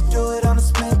 baby, watch her do it on the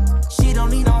split. She don't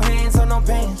need no hands or no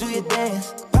pants. Do your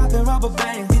dance, poppin' rubber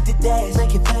bands, hit the dash,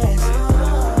 make it fast.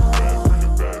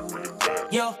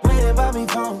 Yo, waiting by me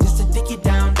phone just to dick it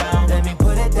down. Let me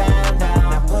put it down.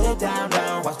 Now put it down.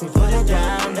 Watch me put it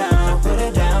down. Now put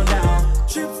it down.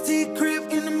 Gypsy crib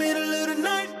in the middle of the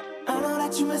night. I know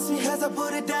that you miss me cause I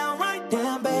put it down right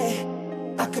down,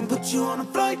 babe. I can put you on a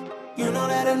flight. You know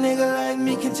that a nigga like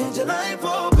me can change your life,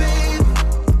 oh, baby.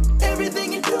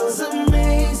 Everything you do is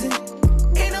amazing.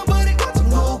 Ain't nobody got you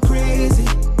go crazy.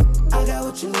 I got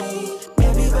what you need.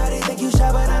 Everybody think you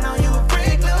shy, but I know you a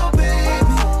freak, little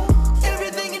baby.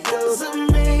 Everything you do is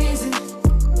amazing.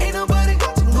 Ain't nobody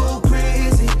got you go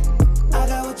crazy. I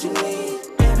got what you need.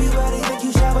 Everybody think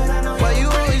you shy, but I know you a freak. Why you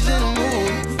always in the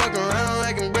mood? Fuck around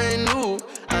like I'm brand new.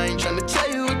 I ain't tryna tell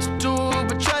you what to do,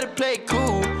 but try to play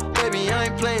cool. Baby, I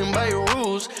ain't playing by your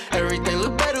rules. Everything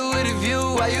look better with a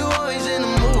view. Why you always in the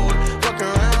mood? Fuck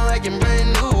around like I'm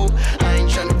brand new. I ain't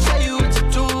tryna tell you what to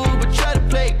do, but try to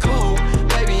play cool.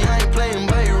 Baby, I ain't playing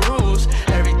by your rules.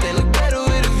 Everything look better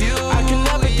with a view. I can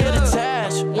never get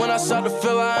attached. When I start to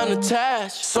feel I'm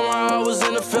attached, somehow I was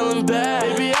in a feeling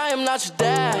bad. Baby, I am not your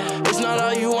dad. It's not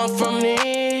all you want from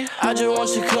me. I just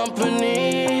want your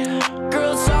company.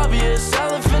 Girl, it's obvious,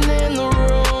 elephant in the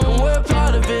room. We're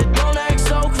part of it, don't act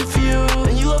so confused.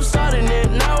 And you love starting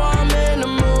it, now I'm in the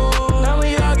mood. Now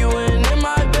we arguing in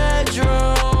my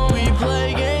bedroom. We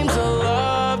play games of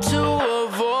love to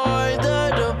avoid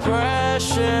the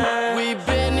depression. We've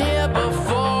been here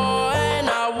before and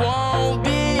I won't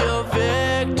be a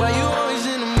victim. Why you always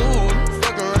in the mood?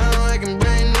 Fuck around like I'm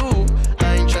brand new.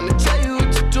 I ain't tryna tell you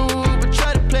what to do, but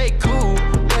try to play cool.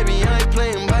 Baby, I ain't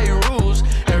playing by your rules.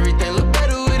 Everything look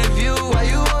better with a view. Why you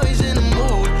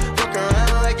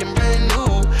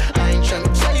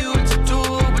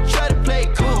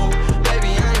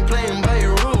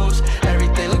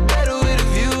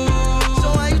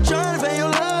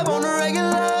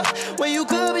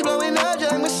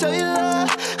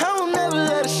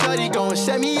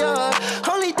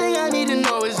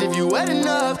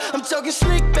love. I'm talking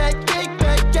slick back, kick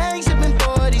back, gang sipping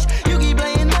 40s. You keep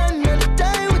playing another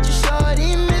day with your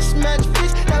shorty. Mismatch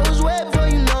fix, that was way before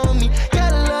you know me.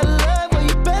 Got a lot of love, but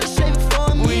you better save it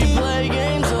for me. We play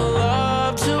games of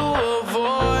love to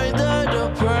avoid the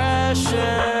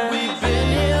depression. We've been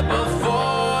here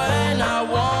before and I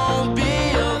won't be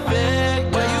a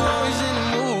victim. Why you always in the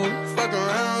mood? Fuck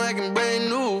around like I'm brand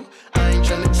new. I ain't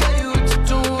tryna tell you what to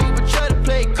do, but try to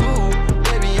play cool.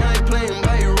 Baby, I ain't playing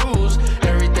by your rules.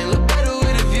 Everything look better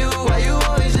with a view. Why you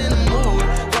always in the mood?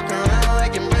 Fuck around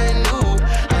like I'm brand new.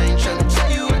 I ain't tryna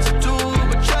tell you what to do,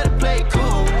 but try to play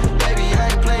cool. Baby, I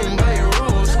ain't playing by your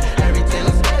rules. Everything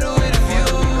looks better with a view.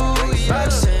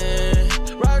 Roxanne,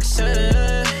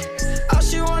 Roxanne, all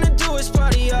she wanna do is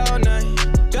party all night.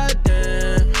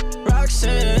 Goddamn,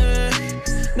 Roxanne,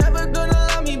 never gonna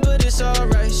love me, but it's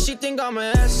alright. She think I'm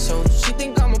an asshole, she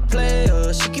think I'm a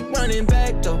player. She keep running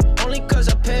back though, only cause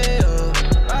I pay her.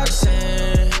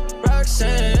 Roxanne,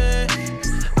 Roxanne,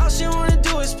 all she wanna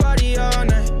do is party all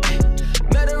night.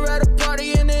 Met her at a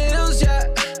party in the hills, yeah.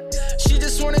 She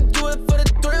just wanna do it for the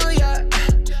thrill, yeah.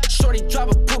 Shorty drive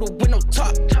a poodle with no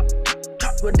top.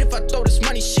 But if I throw this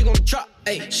money, she gon' drop.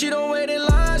 Ay. She don't wait in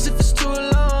lines if it's too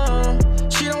long.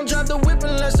 She don't drive the whip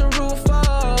unless the roof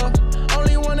fall.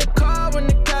 Only wanna call when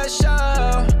the cash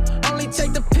out. Only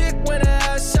take the pic when the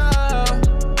ass out.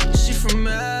 She from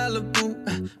Malibu,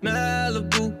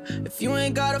 Malibu. If you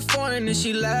ain't got a foreign, then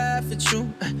she laugh at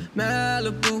you.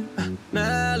 Malibu,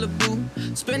 Malibu.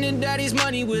 Spending daddy's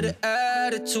money with an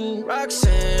attitude.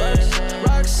 Roxanne,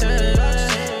 Roxanne,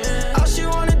 all she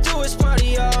wanna do is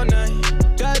party all night.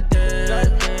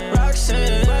 Goddamn,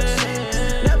 Roxanne,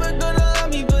 never gonna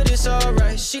love me, but it's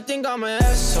alright. She think I'm an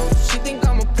asshole, she think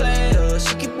I'm a player.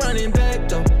 She keep running back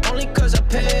though, only cause I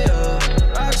pay her.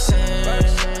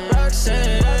 Roxanne,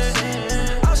 Roxanne,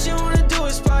 all she wanna do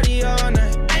is party all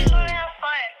night.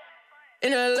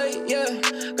 In LA,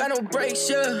 yeah, got no brakes,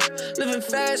 yeah. Living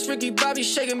fast, Ricky Bobby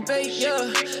shaking bait,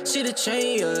 yeah. See the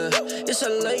chain, yeah, it's a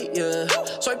late, yeah.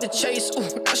 Swipe the chase,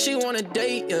 ooh, now she wanna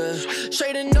date, yeah.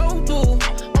 Straight and no blue,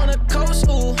 on the coast,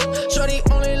 ooh. Shorty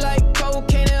only like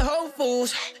cocaine and Whole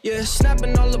Foods, yeah.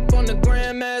 Snapping all up on the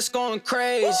grandmas, going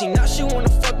crazy. Now she wanna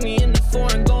fuck me in the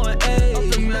foreign, going ayy.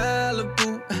 Up in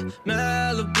Malibu,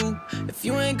 Malibu. If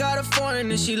you ain't got a foreign,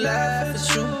 then she laugh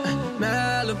at you.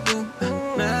 Malibu,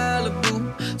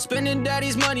 Malibu. Spending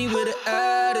daddy's money with an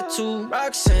attitude.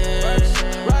 Roxanne,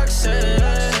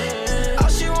 Roxanne, all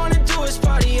she wanna do is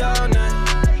party all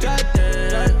night.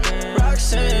 Goddamn,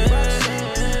 Roxanne,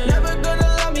 never gonna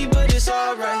love me, but it's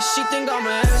alright. She think I'm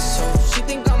an asshole, she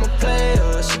think I'm a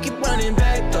player. She keep running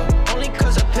back though, only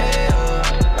cause I pay her.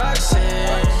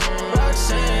 Roxanne,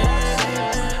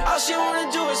 Roxanne, all she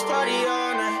wanna do is party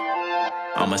all night.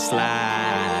 I'ma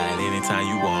slide anytime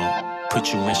you want.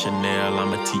 Put you in Chanel,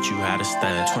 I'ma teach you how to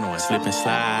stand. 21. Slip and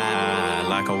slide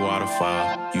like a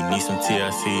waterfall. You need some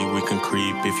TLC, we can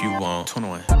creep if you want.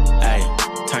 21. Hey,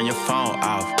 turn your phone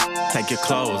off, take your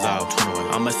clothes off. 21.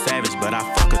 I'm a savage, but I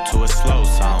fuck her to a slow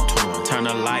song. 21. Turn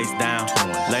the lights down,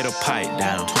 21. Lay the pipe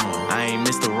down. 21. I ain't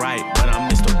Mr. Right, but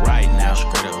I'm Mr. Right now.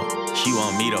 Straight up. She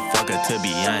want me to fuck her to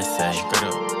Beyonce.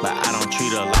 Straight up. But I don't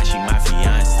treat her like she my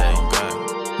fiance.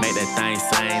 God. Make that thing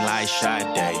sing like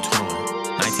Sade. 21.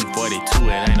 1942,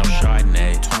 it ain't no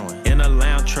Chardonnay. 21. In a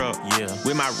lounge truck, yeah,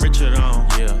 with my Richard on,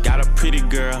 yeah. Got a pretty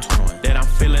girl 21. That I'm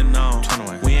feeling on.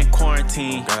 21. We in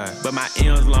quarantine, God. But my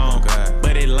M's long, God.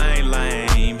 But it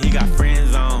lame. He got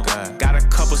friends on, God. Got a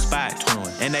couple spots,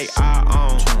 21. And they all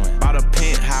on. 21. Bought a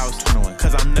penthouse, 21.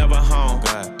 Cause I'm never home,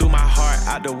 God. Threw my heart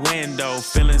out the window,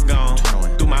 feelings gone.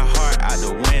 21. Threw my heart out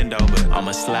the window, but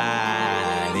I'ma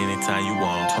slide anytime you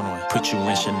want. 21. Put you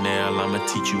in Chanel, I'ma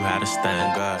teach you how to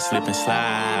stand. God. Slip and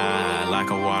slide like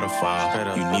a waterfall.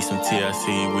 You need some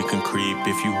TLC, we can creep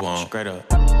if you want. Straight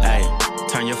up. Hey,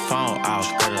 turn your phone off.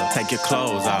 Take your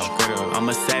clothes off. I'm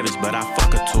a savage, but I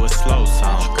fuck her to a slow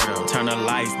song. Turn the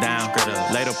lights down.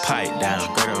 Lay the pipe down.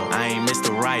 I ain't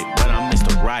Mr. Right, but I'm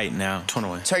Mr. Right now.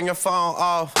 21. Turn your phone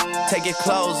off, take your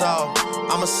clothes off.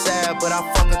 I'm a sad, but I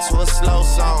fuck her to a slow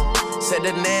song. Said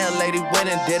the nail lady went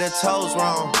and did her toes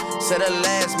wrong. Said the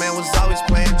last man was always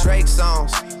playing Drake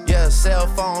songs. Yeah, cell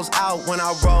phones out when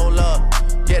I roll up.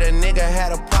 Yeah, the nigga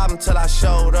had a problem till I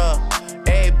showed up.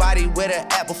 Everybody with an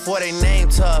app before they name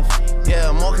tough.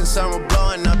 Yeah, more concerned with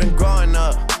blowing up than growing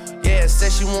up. Yeah,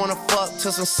 said she wanna fuck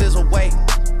till some scissor wait.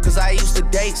 Cause I used to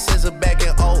date SZA back in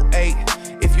 08.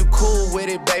 If you cool with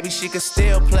it, baby, she can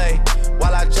still play.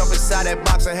 While I jump inside that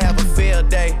box and have a field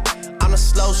day. I'm the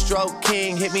slow stroke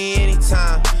king, hit me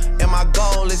anytime. And my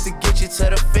goal is to get you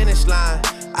to the finish line.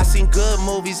 I seen good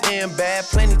movies end bad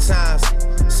plenty times.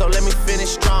 So let me finish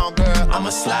strong, girl.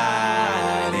 I'ma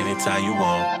slide anytime you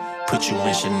want. Put you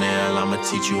in Chanel, I'ma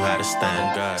teach you how to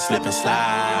stand. Slip and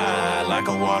slide like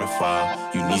a waterfall.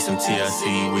 You need some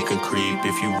TLC, we can creep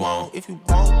if you want.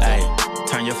 Hey,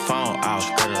 turn your phone off,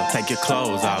 take your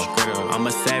clothes off. I'm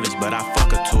a savage, but I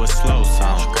fuck her to a slow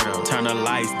song. Turn the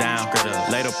lights down,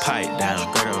 lay the pipe down.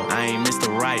 I ain't Mr.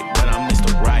 Right, but I'm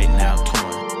Mr. Right now.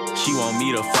 She want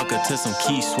me to fuck her to some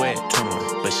Key Sweat,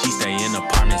 but she stay in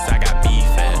apartments, I got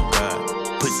beef at.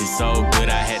 Pussy so good,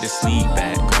 I had to sneak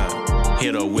back.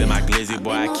 Hit her with my glizzy,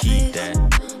 boy, I keep that.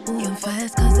 Moving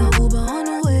fast, cause the Uber on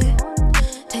the way.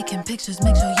 Taking pictures,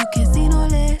 make sure you can't see no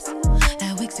less.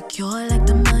 That wig secure like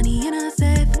the money in a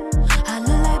safe. I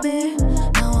look like babe,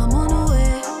 now I'm on the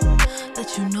way.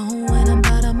 Let you know when I'm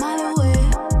about a mile away.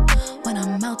 When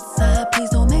I'm outside, please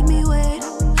don't make me wait.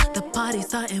 The party's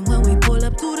starting when we pull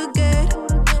up to the gate.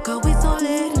 Girl, we so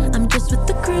late. I'm just with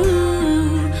the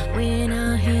crew. We ain't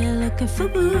out here looking for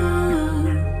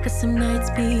boo. Cause some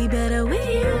nights be better with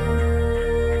you.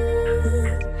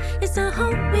 It's a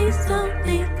homie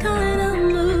slowly calling a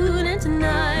mood. And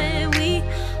tonight we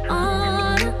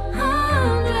on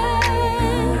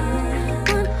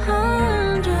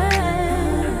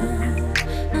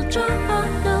 100. No drama,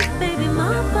 no baby,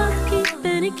 my boss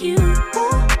keeping it cute.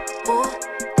 Ooh,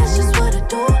 that's just what I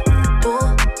do.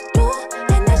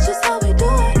 And that's just how we do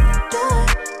it.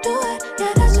 Do it,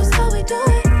 yeah, that's just how we do it.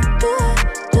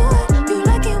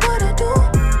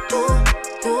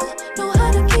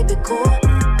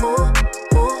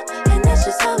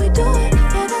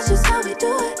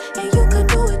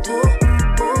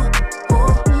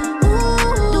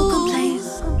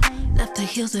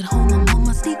 Heels at home, I'm on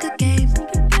my sneaker game.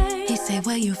 He say,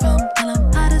 where you from? Tell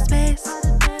him out of space.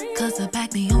 Cause the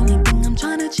back the only thing I'm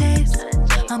tryna chase.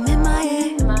 I'm in my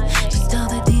head. Just tell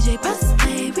the DJ, press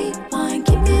play, rewind,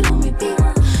 keep it on repeat.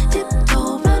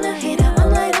 Tiptoe around a hater,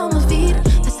 I'm light on my feet.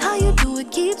 That's how you do it,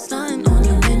 keep stunting on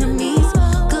your enemies.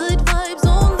 Good vibes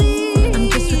only. I'm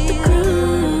just with the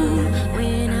crew. We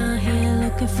ain't out here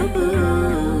looking for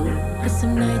boo. Cause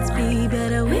some nights be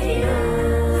better with you.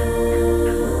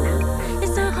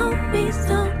 We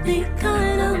slowly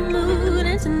calling a mood,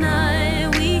 and tonight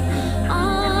we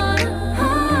on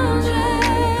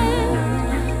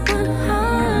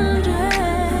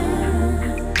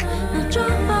 100. No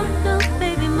drama, no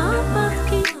baby, my boss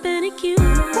keeping it cute.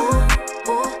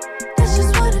 Ooh, that's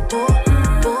just what I do.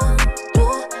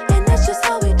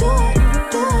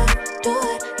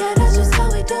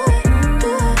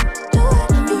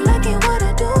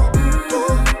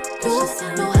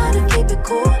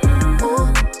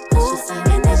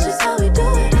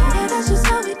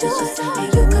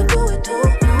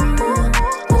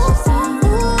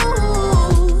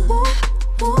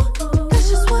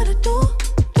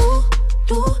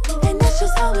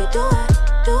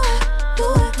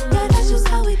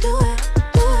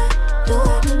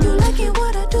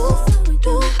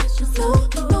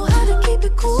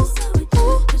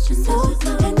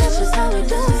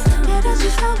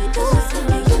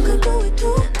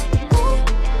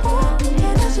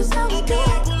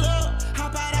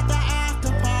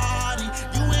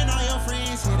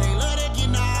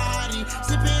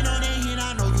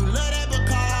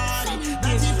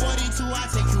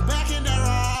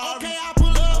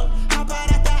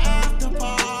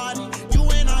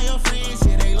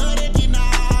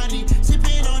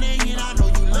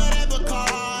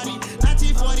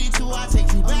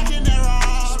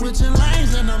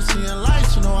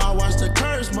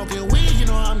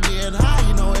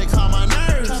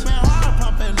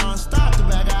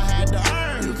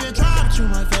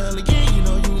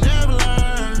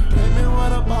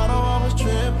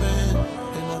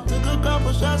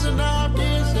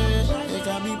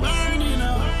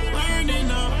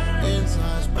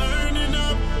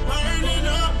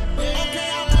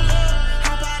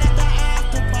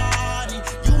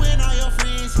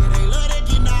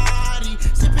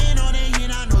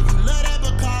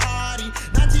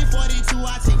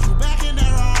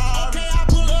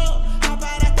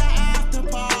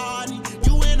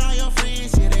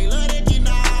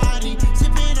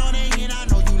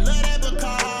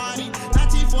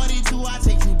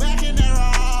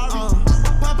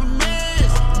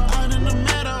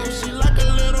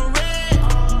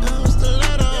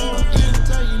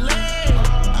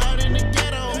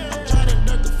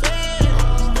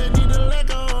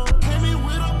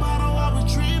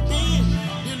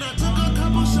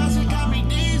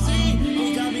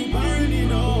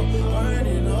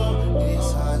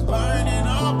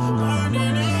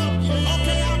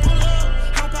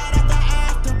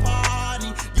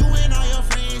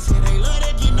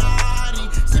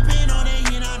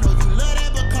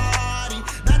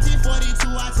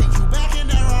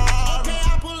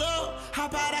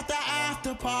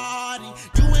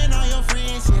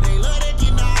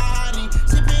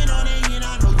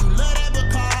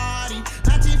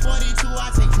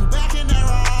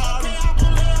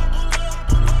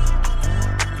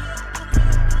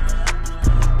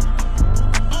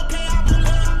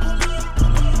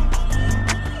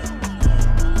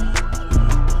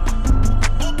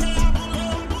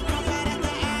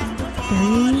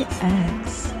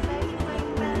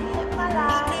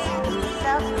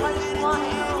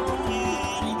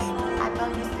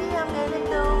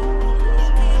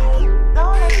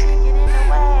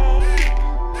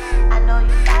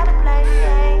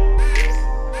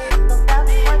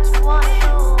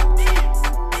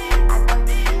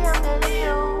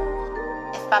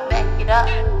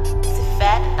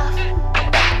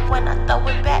 throw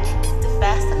it back. Is it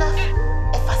fast enough?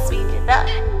 If I speed it up,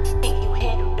 think you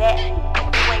handle that?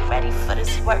 You ain't ready for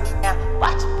this work now.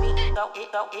 Watch me throw it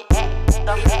back,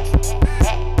 throw it back,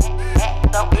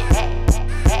 throw it back.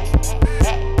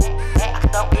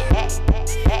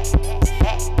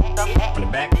 From the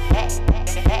back.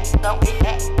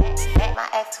 My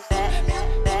ass too fat.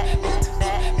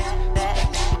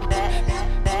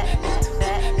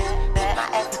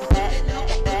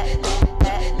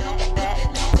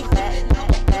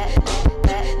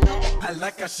 I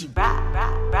like how she rock.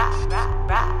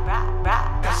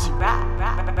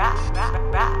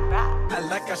 I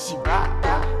like how she rock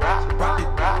it.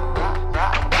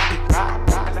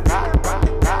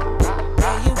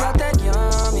 Yeah, you got that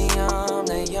yummy,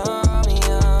 that yummy,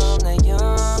 that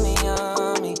yummy,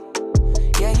 yummy.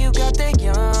 Yeah, you got that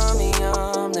yummy,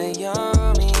 that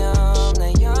yummy,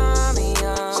 that yummy, yummy.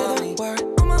 Say the word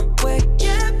on my way.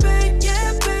 Yeah, babe,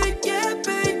 yeah, babe, yeah,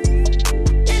 babe.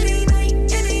 Any night,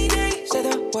 any day. Say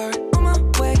the word on my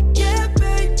way. Yeah,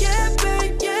 babe, yeah,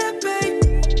 babe, yeah, babe.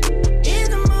 In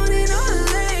the morning or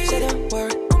late. Say the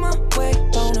word on my way.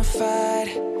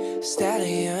 Bonafide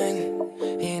stallion.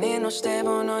 Ain't no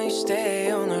stable, no, you stay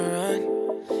on the run.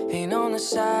 Ain't on the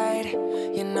side,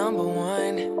 you're number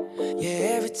one.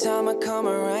 Yeah, every time I come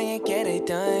around, you get it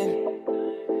done.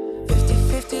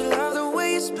 50-50, love the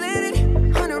way you split it.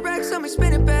 100 racks on me,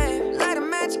 spin it, babe. Light a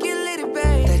match, get lit,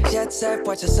 babe. That jet set,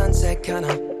 watch the sunset,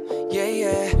 kinda. Yeah,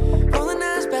 yeah. Rolling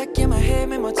eyes back in my head,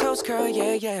 make my toes curl,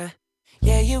 yeah, yeah.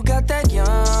 Yeah, you got that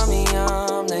yummy,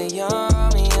 that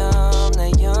yummy,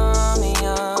 that yummy,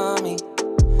 yummy.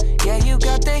 Yeah, you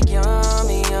got that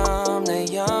yummy, that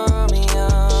yummy,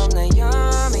 that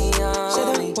yummy, yummy. Say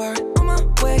the word on my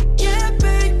way. Yeah,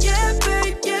 babe, yeah,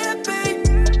 babe, yeah, babe.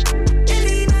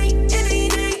 Any night, any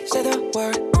day. Say the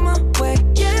word on my way.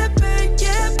 Yeah, babe,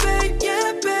 yeah, babe,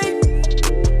 yeah, babe.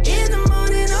 In the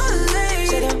morning or late.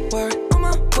 Say the word on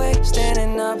my way.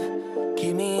 Standing up,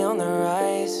 keep me on the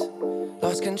rise.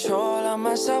 Lost control of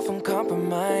myself, I'm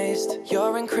compromised.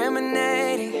 You're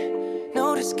incriminating.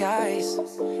 No disguise,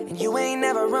 and you ain't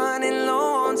never running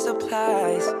low on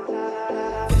supplies.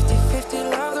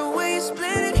 50-50, love the way you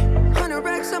split it. 100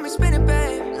 racks on me, spin it,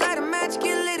 babe. Light a match,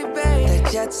 get lit, babe.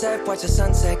 That jet set, watch the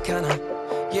sunset, kinda.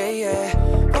 Yeah, yeah.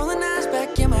 Rolling eyes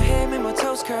back in my head, make my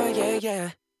toes curl, yeah,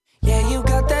 yeah. Yeah, you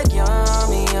got that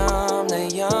yummy,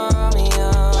 that yummy,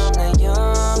 that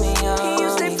yummy, yummy. You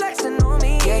stay flexing on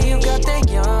me. Yeah, you got that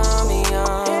yummy,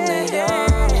 that yummy.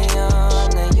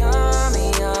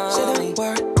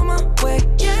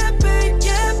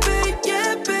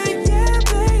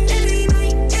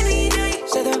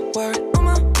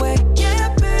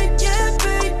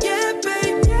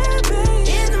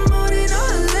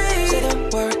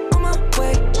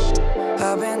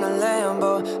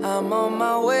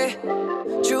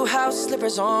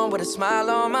 Slippers on with a smile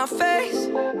on my face.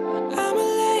 I'm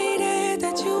elated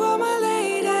that you are my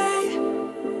lady.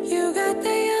 You got the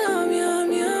yum,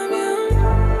 yum, yum, yum.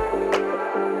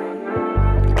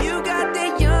 You got the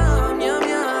yum, yum,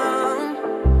 yum.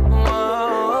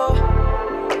 Whoa.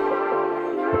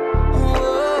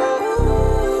 Whoa.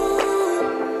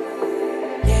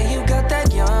 Yeah, you got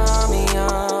that yummy,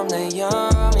 that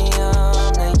yummy,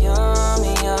 that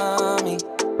yummy, yummy.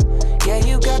 Yeah,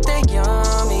 you got that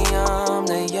yummy,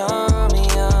 that yummy,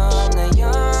 that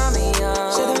yummy, yummy.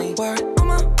 Say the word on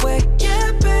my way.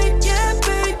 Yeah, babe, yeah,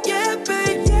 babe, yeah,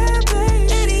 babe, yeah,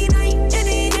 babe. Any night,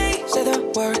 any day. Say the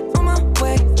word on my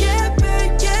way. Yeah,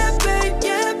 babe, yeah, babe,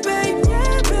 yeah, babe,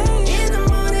 yeah, babe. In the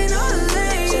morning or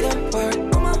late. Say the word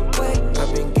on my way.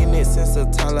 I've been getting it since a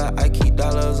toddler. I keep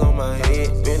dollars on my head.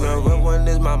 Been a real one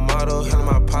is my motto. Handle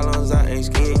my problems, I ain't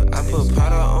scared. I put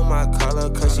powder on my collar,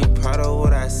 cause she proud of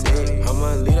what I said. I'm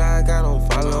a leader, I got on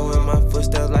follow in my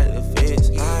footsteps like the feds.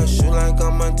 I shoot like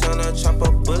I'm Montana, chop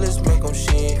up bullets, make them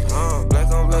shit.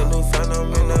 Black on black, new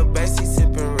phantom in the backseat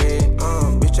sipping red.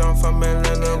 Bitch, I'm from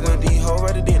Atlanta with these hoes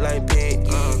ready dick like Peggy.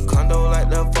 Condo like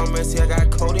the pharmacy, I got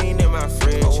codeine in my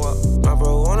fridge. My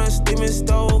bro on a steaming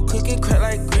stove, cooking crack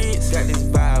like grits. Got this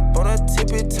vibe on a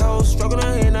tippy toe,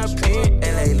 struggling in a pit.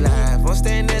 LA live, I'm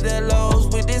staying at the Lowe's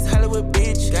with this Hollywood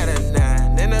bitch. Got a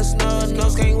 9 and a snub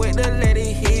nose, can't wait to let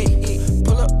it hit.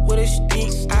 Pull up with a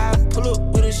stick, I pull up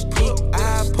with a stick.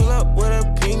 I pull up with a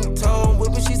pink toe,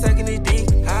 whipping, she sucking it dick.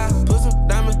 I put some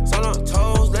diamonds on her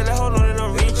toes, let her hold on and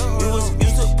I'm rich. We was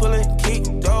used to pulling kick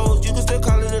those, you can still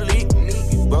call it a leak.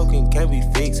 Broken, can't be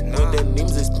fixed, with the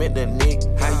names and spent the nick.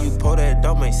 How you pull that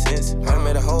don't make sense, I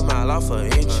made a whole mile off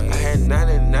an inch. I had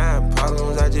 99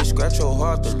 problems, I just scratched your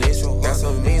heart to this. Got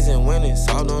some means and winning went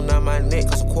soft on my neck,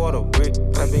 cause a quarter brick.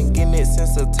 I've been getting it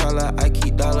since a toddler, I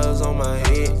keep dollars on my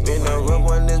head. Been a real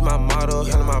one is my motto,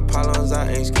 handle my problems, I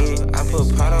ain't scared. I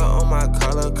put Prada on my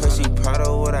collar, cause she proud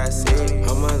of what I said.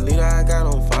 I'm a leader, I got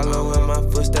on follow, and my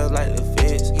footsteps like the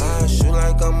feds. I shoot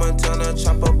like a Montana,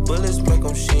 chop up bullets, make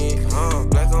them shit.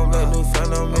 Black on black, new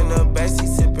phantom in the backseat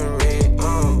sipping red.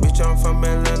 Bitch, I'm from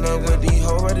Atlanta with these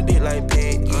hoes ready dick like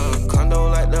pig. Condo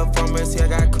like the pharmacy, I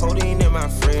got codeine in my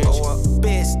fridge.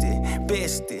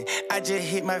 Bestie, I just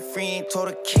hit my friend, told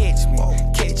her catch me.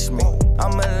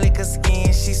 I'ma lick her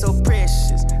skin, she so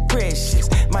precious.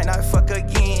 Might not fuck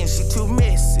again, she too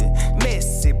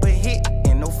messy, but hit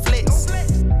and no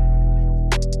flexing.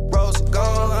 Rose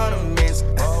gold ornaments,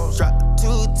 drop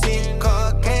 210,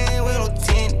 car came with no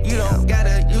 10. You don't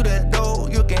gotta, you the dough,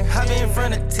 you can hop in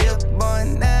front of tip, boy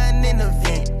 9 in the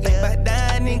vent, think about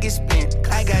dying and get spent.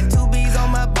 I got 2 B's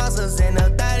on my bosses and a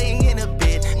 30 in the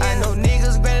bed. I know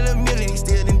niggas granted a million,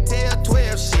 still didn't tell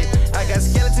 12 shit. I got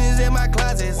skeletons in my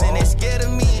closets and they scared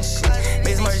of me and shit.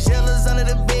 Miss Margiela's under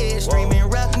the bed, screaming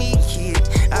rock me kid.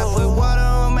 I put water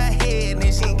on my head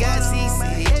and she got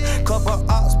CC. Couple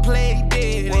ops played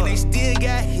dead and they still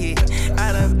got hit.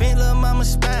 I done bent lil'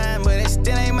 mama's spine, but it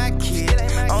still ain't my kid.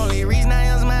 Only reason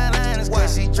I use my line is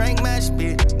cause she drank my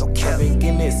spit. No cap. I've been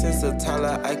getting it since a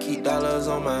toddler, I keep dollars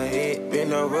on my head.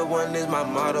 Been a real one is my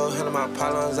motto, handle my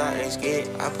problems, I ain't scared.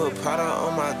 I put Prada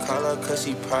on my collar, cause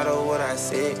she proud of what I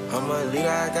said. I'm a leader,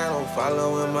 I got on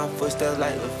follow, and my footsteps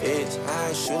like the feds.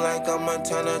 I shoot like a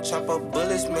Montana, chop up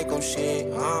bullets, make them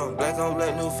shit. Black on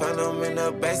black, new phantom in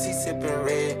the backseat sipping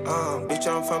red. Bitch,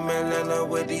 I'm from Atlanta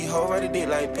with these hoes ready dick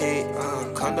like pig.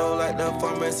 Condo like the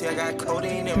pharmacy, I got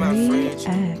codeine in my fridge.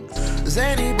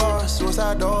 Zany boss,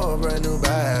 suicide door, brand new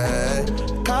bag.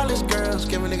 College girls,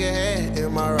 give a nigga head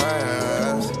in my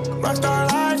raps. Rockstar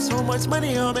life, so much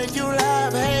money, I'll make you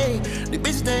laugh. Hey, the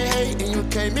bitch they hate, and you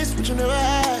can't miss what you never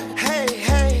had.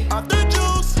 Hey, off the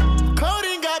juice,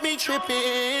 clothing got me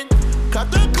tripping.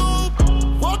 Cut the coupe,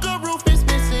 walker roof is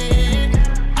missing.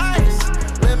 Ice,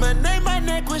 lemonade, my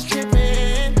neck was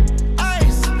dripping.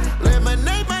 Ice,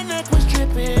 lemonade, my neck was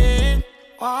dripping.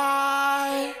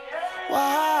 Why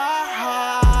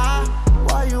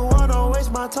you wanna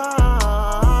waste my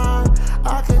time?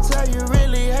 I can tell you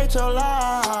really hate your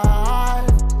life.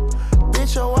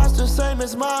 Bitch, your watch the same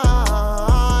as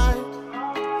mine.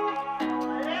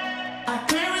 I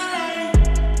can't relate.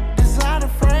 Designer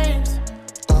frames,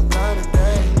 I'm not a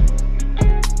day.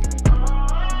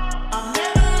 I'm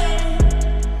never late.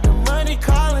 The money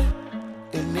calling,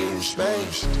 it needs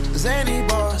space. Zany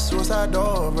boss, suicide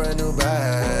door, brand new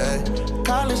bag.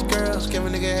 College girls, give a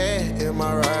nigga head in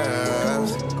my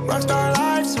raps. Rockstar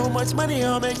life, so much money,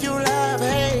 I'll make you laugh.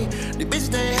 Hey, the bitch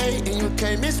they hate, and you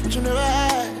can't miss what you never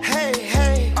had.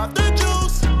 Hey, off the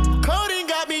juice, clothing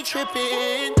got me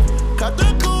tripping. Cut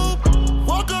the coupe,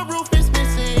 walker roof is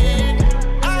missing.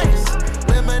 Ice,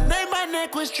 lemonade, my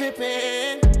neck was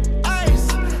dripping.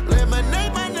 Ice,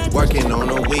 lemonade, my neck was working on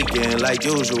the weekend like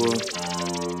usual.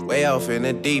 Way off in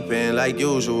the deep end like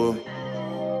usual.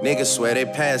 Niggas swear they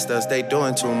passed us, they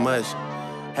doing too much.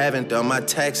 Haven't done my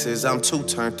taxes, I'm too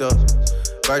turned up.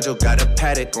 Virgil got a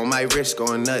paddock on my wrist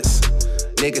going nuts.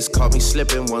 Niggas caught me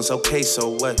slipping once, okay, so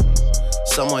what?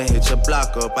 Someone hit your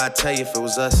block up, I tell you if it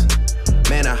was us.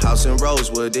 Man, a house in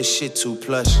Rosewood, this shit too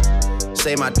plush.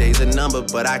 Say my day's a number,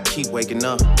 but I keep waking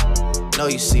up. Know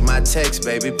you see my text,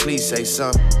 baby, please say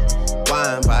something.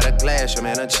 Wine by the glass, your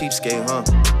man a cheapskate, huh?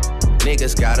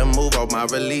 Niggas gotta move on my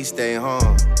release day, huh?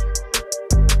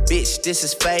 Bitch, this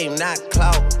is fame, not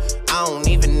clout. I don't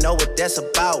even know what that's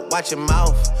about. Watch your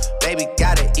mouth. Baby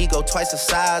got an ego twice the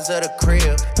size of the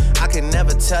crib. I can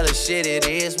never tell a shit, it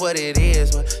is what it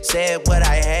is. Said what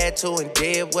I had to and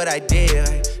did what I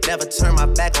did. Never turn my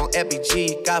back on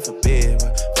FBG, God forbid.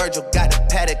 Virgil got a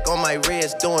paddock on my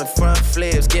wrist, doing front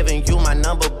flips. Giving you my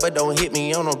number, but don't hit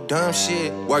me on no dumb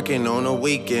shit. Working on the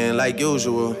weekend like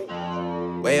usual.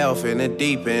 Way off in the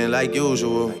deep end like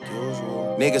usual.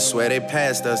 Niggas swear they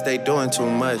passed us, they doing too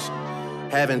much.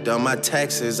 Haven't done my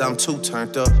taxes, I'm too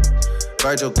turned up.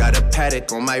 Virgil got a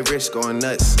paddock on my wrist going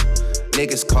nuts.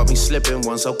 Niggas caught me slipping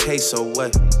once, okay, so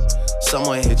what?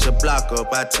 Someone hit your block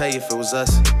up, I tell you if it was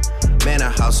us. Man, a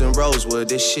house in Rosewood,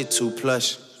 this shit too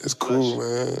plush. It's cool,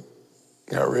 man.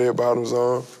 Got red bottoms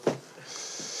on.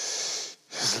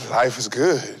 Life is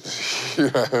good.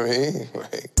 You know what I mean?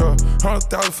 Like,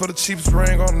 100,000 for the cheapest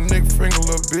ring on a nigga finger,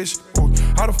 little bitch. Ooh,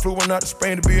 I done flew one out to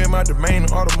Spain to be in my domain,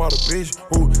 automata, bitch.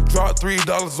 Ooh, Dropped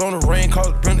 $3 on the rain, cause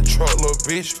it been the truck, little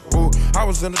bitch. Ooh, I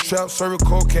was in the trap, serving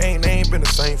cocaine, they ain't been the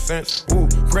same since. Ooh,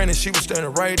 granted, she was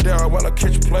standing right there while I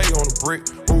catch a play on the brick.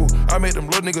 Ooh, I made them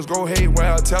little niggas go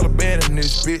haywire, Taliban in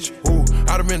this bitch. Ooh,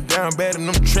 I done been down bad in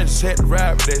them trenches, had to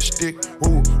ride with that stick.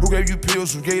 Ooh, who gave you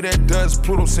pills, who gave that dust?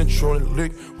 Pluto sent you on the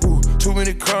lick. Ooh, too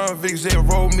many convicts, they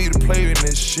rolled me to play in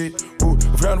this shit. Ooh,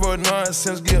 round about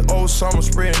nonsense, get old summer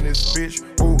spreading this bitch.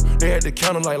 Ooh, they had the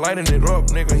counter like lighting it up,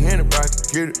 nigga, anybody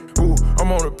can get it. Ooh,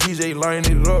 I'm on a PJ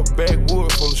lining it up,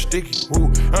 backwood full of sticky. Ooh,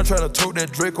 I'm tryna tote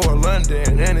that Draco or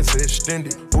London, and it's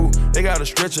extended. Ooh, they gotta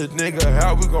stretch a nigga,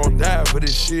 how we gon' die for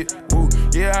this shit? Ooh,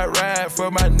 yeah, I ride for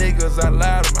my niggas, I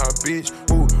lie to my bitch.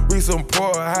 Ooh, we some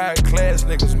poor, high class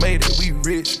niggas made it, we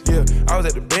rich. Yeah, I was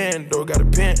at the band though, got a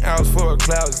penthouse for a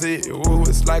closet. Ooh,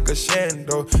 it's like a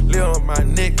shando, live on my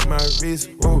neck, my wrist.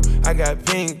 Ooh, I got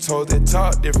pink toes that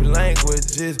talk different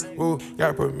languages. Ooh,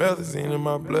 got promethazine in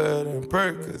my blood and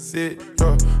Percocet.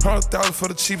 100,000 for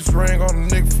the cheapest ring on a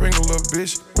nigga finger, little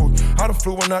bitch. Ooh, I done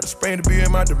flew one out to Spain to be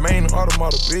in my domain,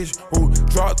 automata, bitch. Ooh,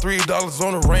 dropped $3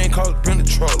 on the rain, cause it been the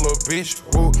truck, little bitch.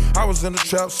 Ooh, I was in the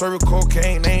trap, serving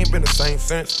cocaine, they ain't been the same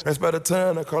since. That's by the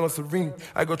time I call her Serena.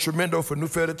 I go tremendo for new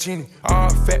fettuccine. All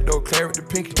fat though, claret the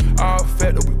pinky. All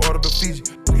fat though, we order the Fiji.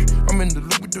 I'm in the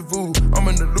loop with the voo, I'm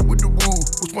in the loop with the woo.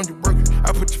 Which one you working?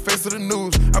 I put your face on the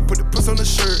news, I put the puss on the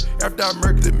shirt. After I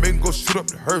murdered it, make him go shoot up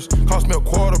the hearse. Cost me a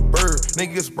quarter bird.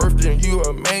 Nigga's birthday and you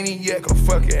a maniac, a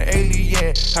fucking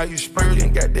alien. How you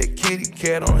spurting? Got that kitty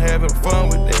cat, I'm having fun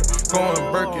with that.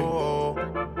 Going Birkin.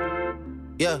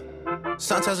 Yeah,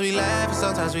 sometimes we laugh and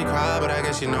sometimes we cry, but I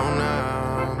guess you know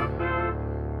now.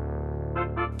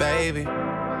 Baby,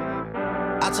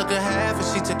 I took a half and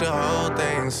she took the whole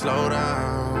thing. Slow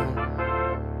down,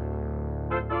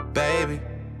 baby.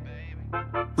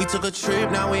 We took a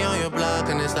trip, now we on your block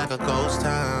and it's like a ghost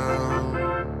town.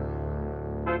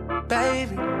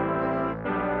 Baby,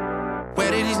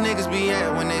 where did these niggas be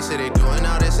at when they say they doing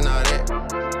all this and all that?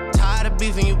 Tired of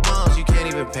beefing you bums, you can't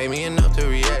even pay me enough to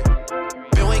react.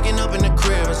 Been waking up in the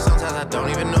crib and sometimes I don't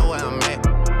even know where I'm at.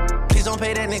 Please don't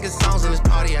pay that nigga songs in this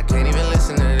party, I can't even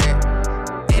listen to that.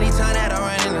 Anytime that I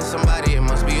run into somebody, it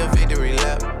must be a victory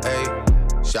lap. Hey,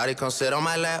 shawty come sit on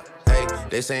my lap. Hey,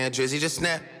 they saying Drizzy just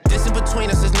snap. Distance between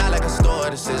us is not like a store,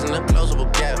 this isn't a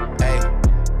closable gap. Hey,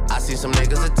 I see some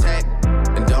niggas attack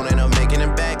and don't end up making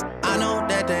it back. I know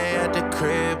that they at the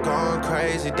crib going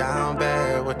crazy down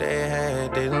bad. What they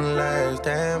had didn't last,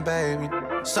 damn baby.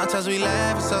 Sometimes we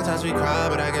laugh and sometimes we cry,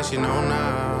 but I guess you know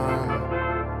now.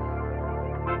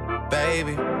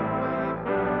 Baby,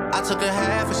 I took a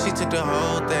half and she took the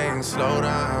whole thing. Slow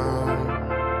down,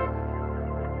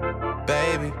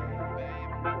 baby.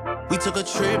 We took a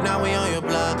trip, now we on your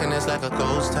block and it's like a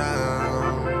ghost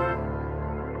town.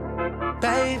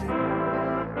 Baby,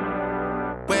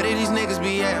 where did these niggas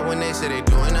be at when they say they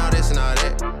doing all this and all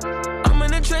that? I'm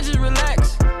in the trenches,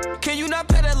 relax. Can you not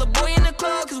pet that little boy in the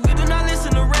club? Cause we do not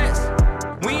listen to rest.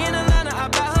 We in Atlanta, I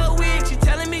buy her wig, she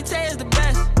telling me Tay is the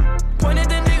best. Point at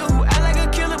the nigga who act like a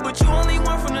killer, but you only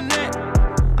one from the net.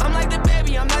 I'm like the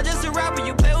baby, I'm not just a rapper.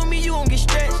 You play with me, you gon' get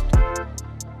stretched.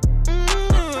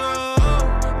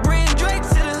 Bring Drake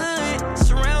to the hood,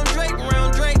 surround Drake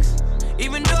around Drakes.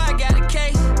 Even though I got a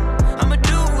case, I'ma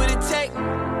do what it take.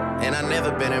 And I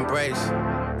never been embraced,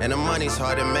 and the money's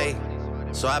hard to make.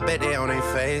 So I bet they on their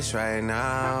face right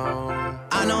now.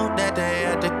 I know that they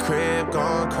at the crib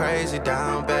going crazy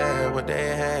down bad. What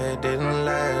they had didn't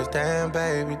last, damn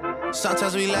baby.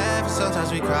 Sometimes we laugh and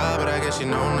sometimes we cry, but I guess you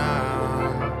know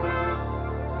now.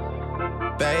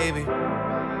 Baby,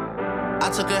 I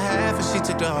took a half and she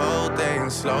took the whole thing.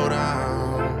 Slow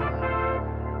down,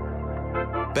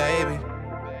 baby.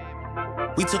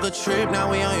 We took a trip, now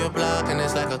we on your block and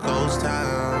it's like a ghost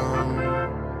town.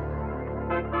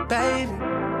 Baby,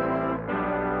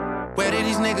 where did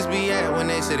these niggas be at when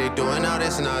they say they doing all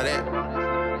this and all that?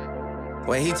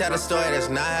 When he tell the story, that's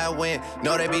not how it went.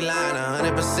 No, they be lying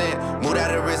 100%. Moved out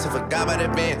of the wrist and forgot about the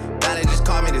bend. Now they just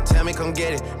called me to tell me come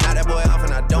get it. Now that boy off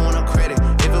and I don't want no credit.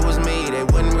 If it was me, they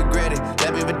wouldn't regret it.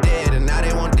 Left me for dead and now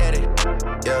they won't dead it.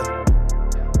 Yeah.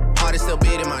 Heart is still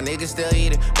beating, my niggas still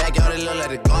eating. Backyard it look like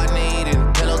the garden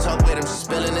eating. Pillow talk with him, she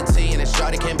spilling the tea. And then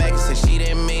shorty came back and said she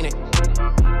didn't mean it.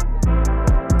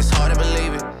 It's hard to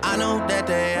believe it. I know that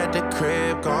they at the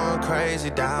crib going crazy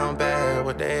down bad.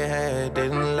 What they had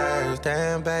didn't last,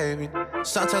 damn baby.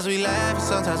 Sometimes we laugh and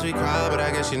sometimes we cry, but I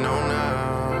guess you know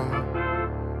now.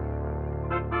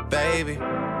 Baby,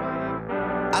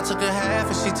 I took a half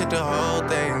and she took the whole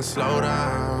thing. Slow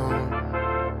down,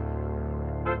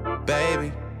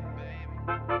 baby.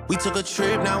 We took a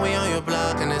trip, now we on your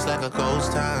block and it's like a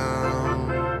ghost town.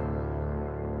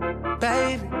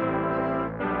 Baby,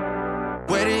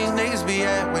 niggas be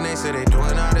at when they say they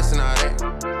doing all this and all that?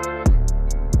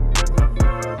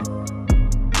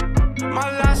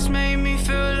 My last made me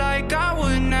feel like I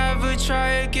would never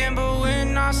try again, but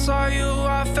when I saw you,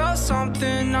 I felt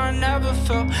something I never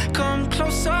felt. Come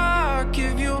closer, I'll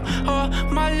give you all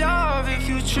my love. If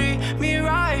you treat me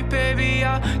right, baby,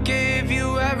 I'll give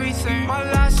you everything. My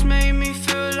last made me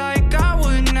feel like I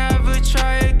would never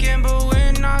try again, but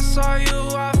when I saw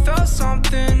you, I felt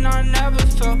something I never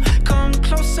felt. Come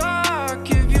closer, I'll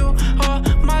give you all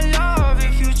my love.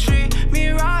 If you treat me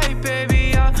right,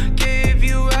 baby, I'll give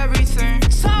you everything.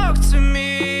 Talk to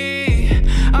me,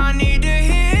 I need to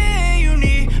hear you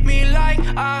need me like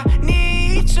I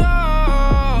need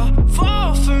you.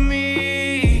 Fall for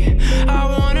me, I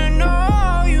wanna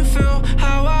know you feel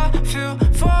how I feel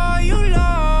for you,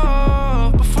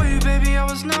 love. Before you, baby, I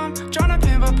was numb, tryna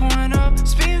pain by pulling up,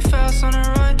 speeding fast on the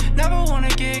run, never wanna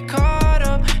get caught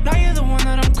up. Now you're the one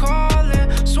that I'm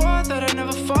calling, swore that I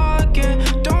never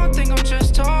forget. Don't think I'm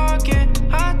just talking,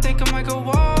 I think I might go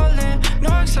all in. No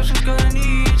exceptions, girl, I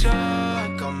need ya.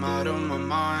 Like I'm out of my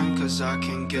mind, cause I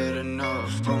can't get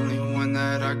enough. Only one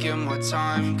that I give my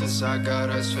time, cause I got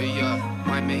eyes for ya.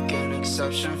 Might make an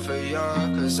exception for ya,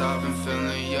 cause I've been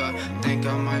feeling ya. Think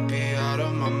I might be out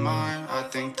of my mind, I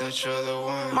think that you're the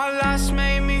one. My last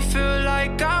made me feel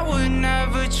like I would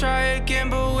never try again,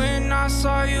 but when I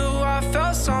saw you, I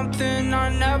felt something I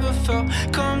never felt.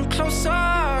 Come closer,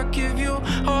 I'll give you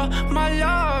all my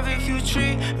love. If you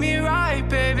treat me right,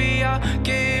 baby, I'll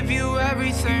give you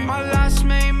everything. My last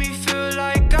made me feel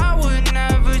like I would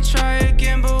never try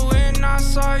again, but when I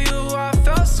saw you, I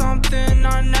felt something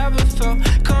I never felt.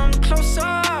 Come closer,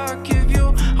 I'll give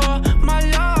you all my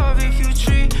love. If you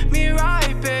treat me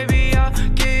right, baby, I'll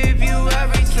give you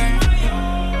everything.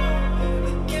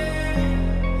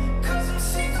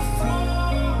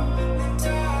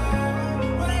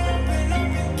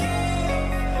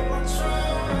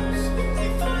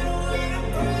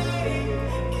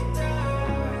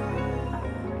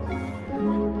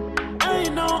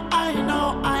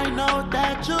 I know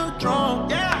that you're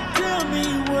drunk. Yeah. Tell me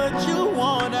what you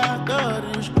want after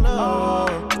this club.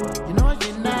 You know I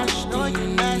get nasty.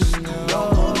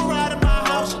 Don't move right in my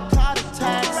house, you call a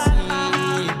taxi.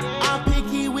 I'm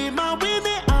picky with my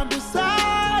women, I'm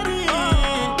deciding.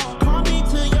 Call me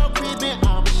to your crib and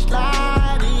I'm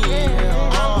sliding.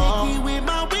 I'm picky with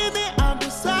my women, I'm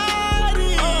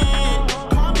deciding.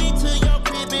 Call me to your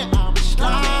crib and I'm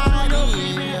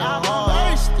sliding.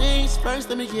 First things first,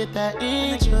 let me get that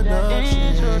introduction.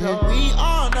 We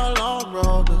on a long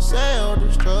road to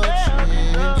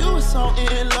self-destruction. You was so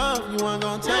in love, you weren't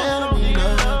gonna tell me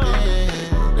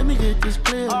nothing. Let me get this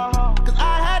clear, cause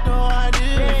I had no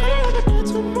idea. I feel like I did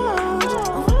too much,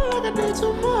 I feel like I did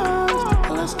too much.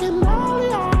 Let's get all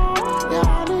y'all, yeah,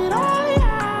 I need all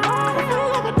y'all. I feel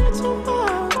like I did too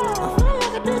much, I feel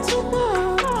like I did too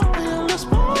much. Yeah, let's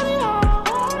party y'all,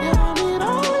 yeah, I need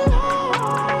all y'all.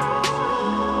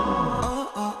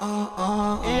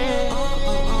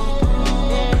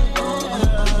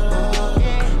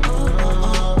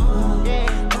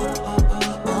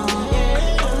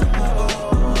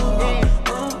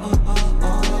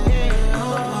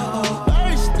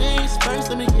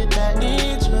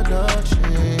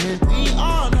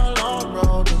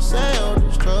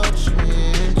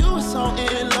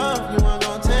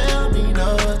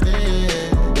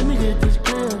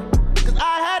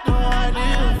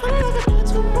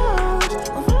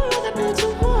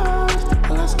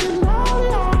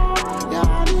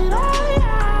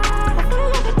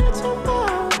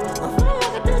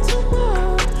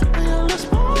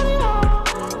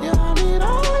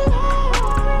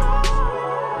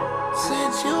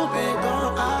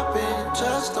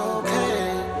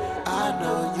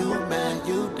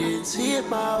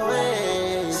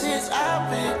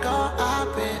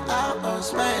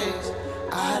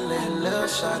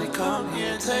 Shawty, come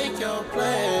here, take your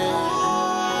place.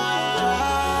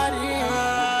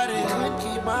 Couldn't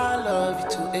keep my love, you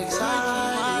too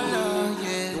excited.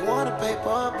 You want a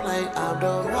paper plate, I'm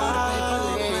the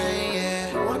right.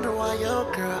 You wonder why your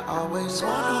girl always wonder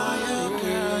why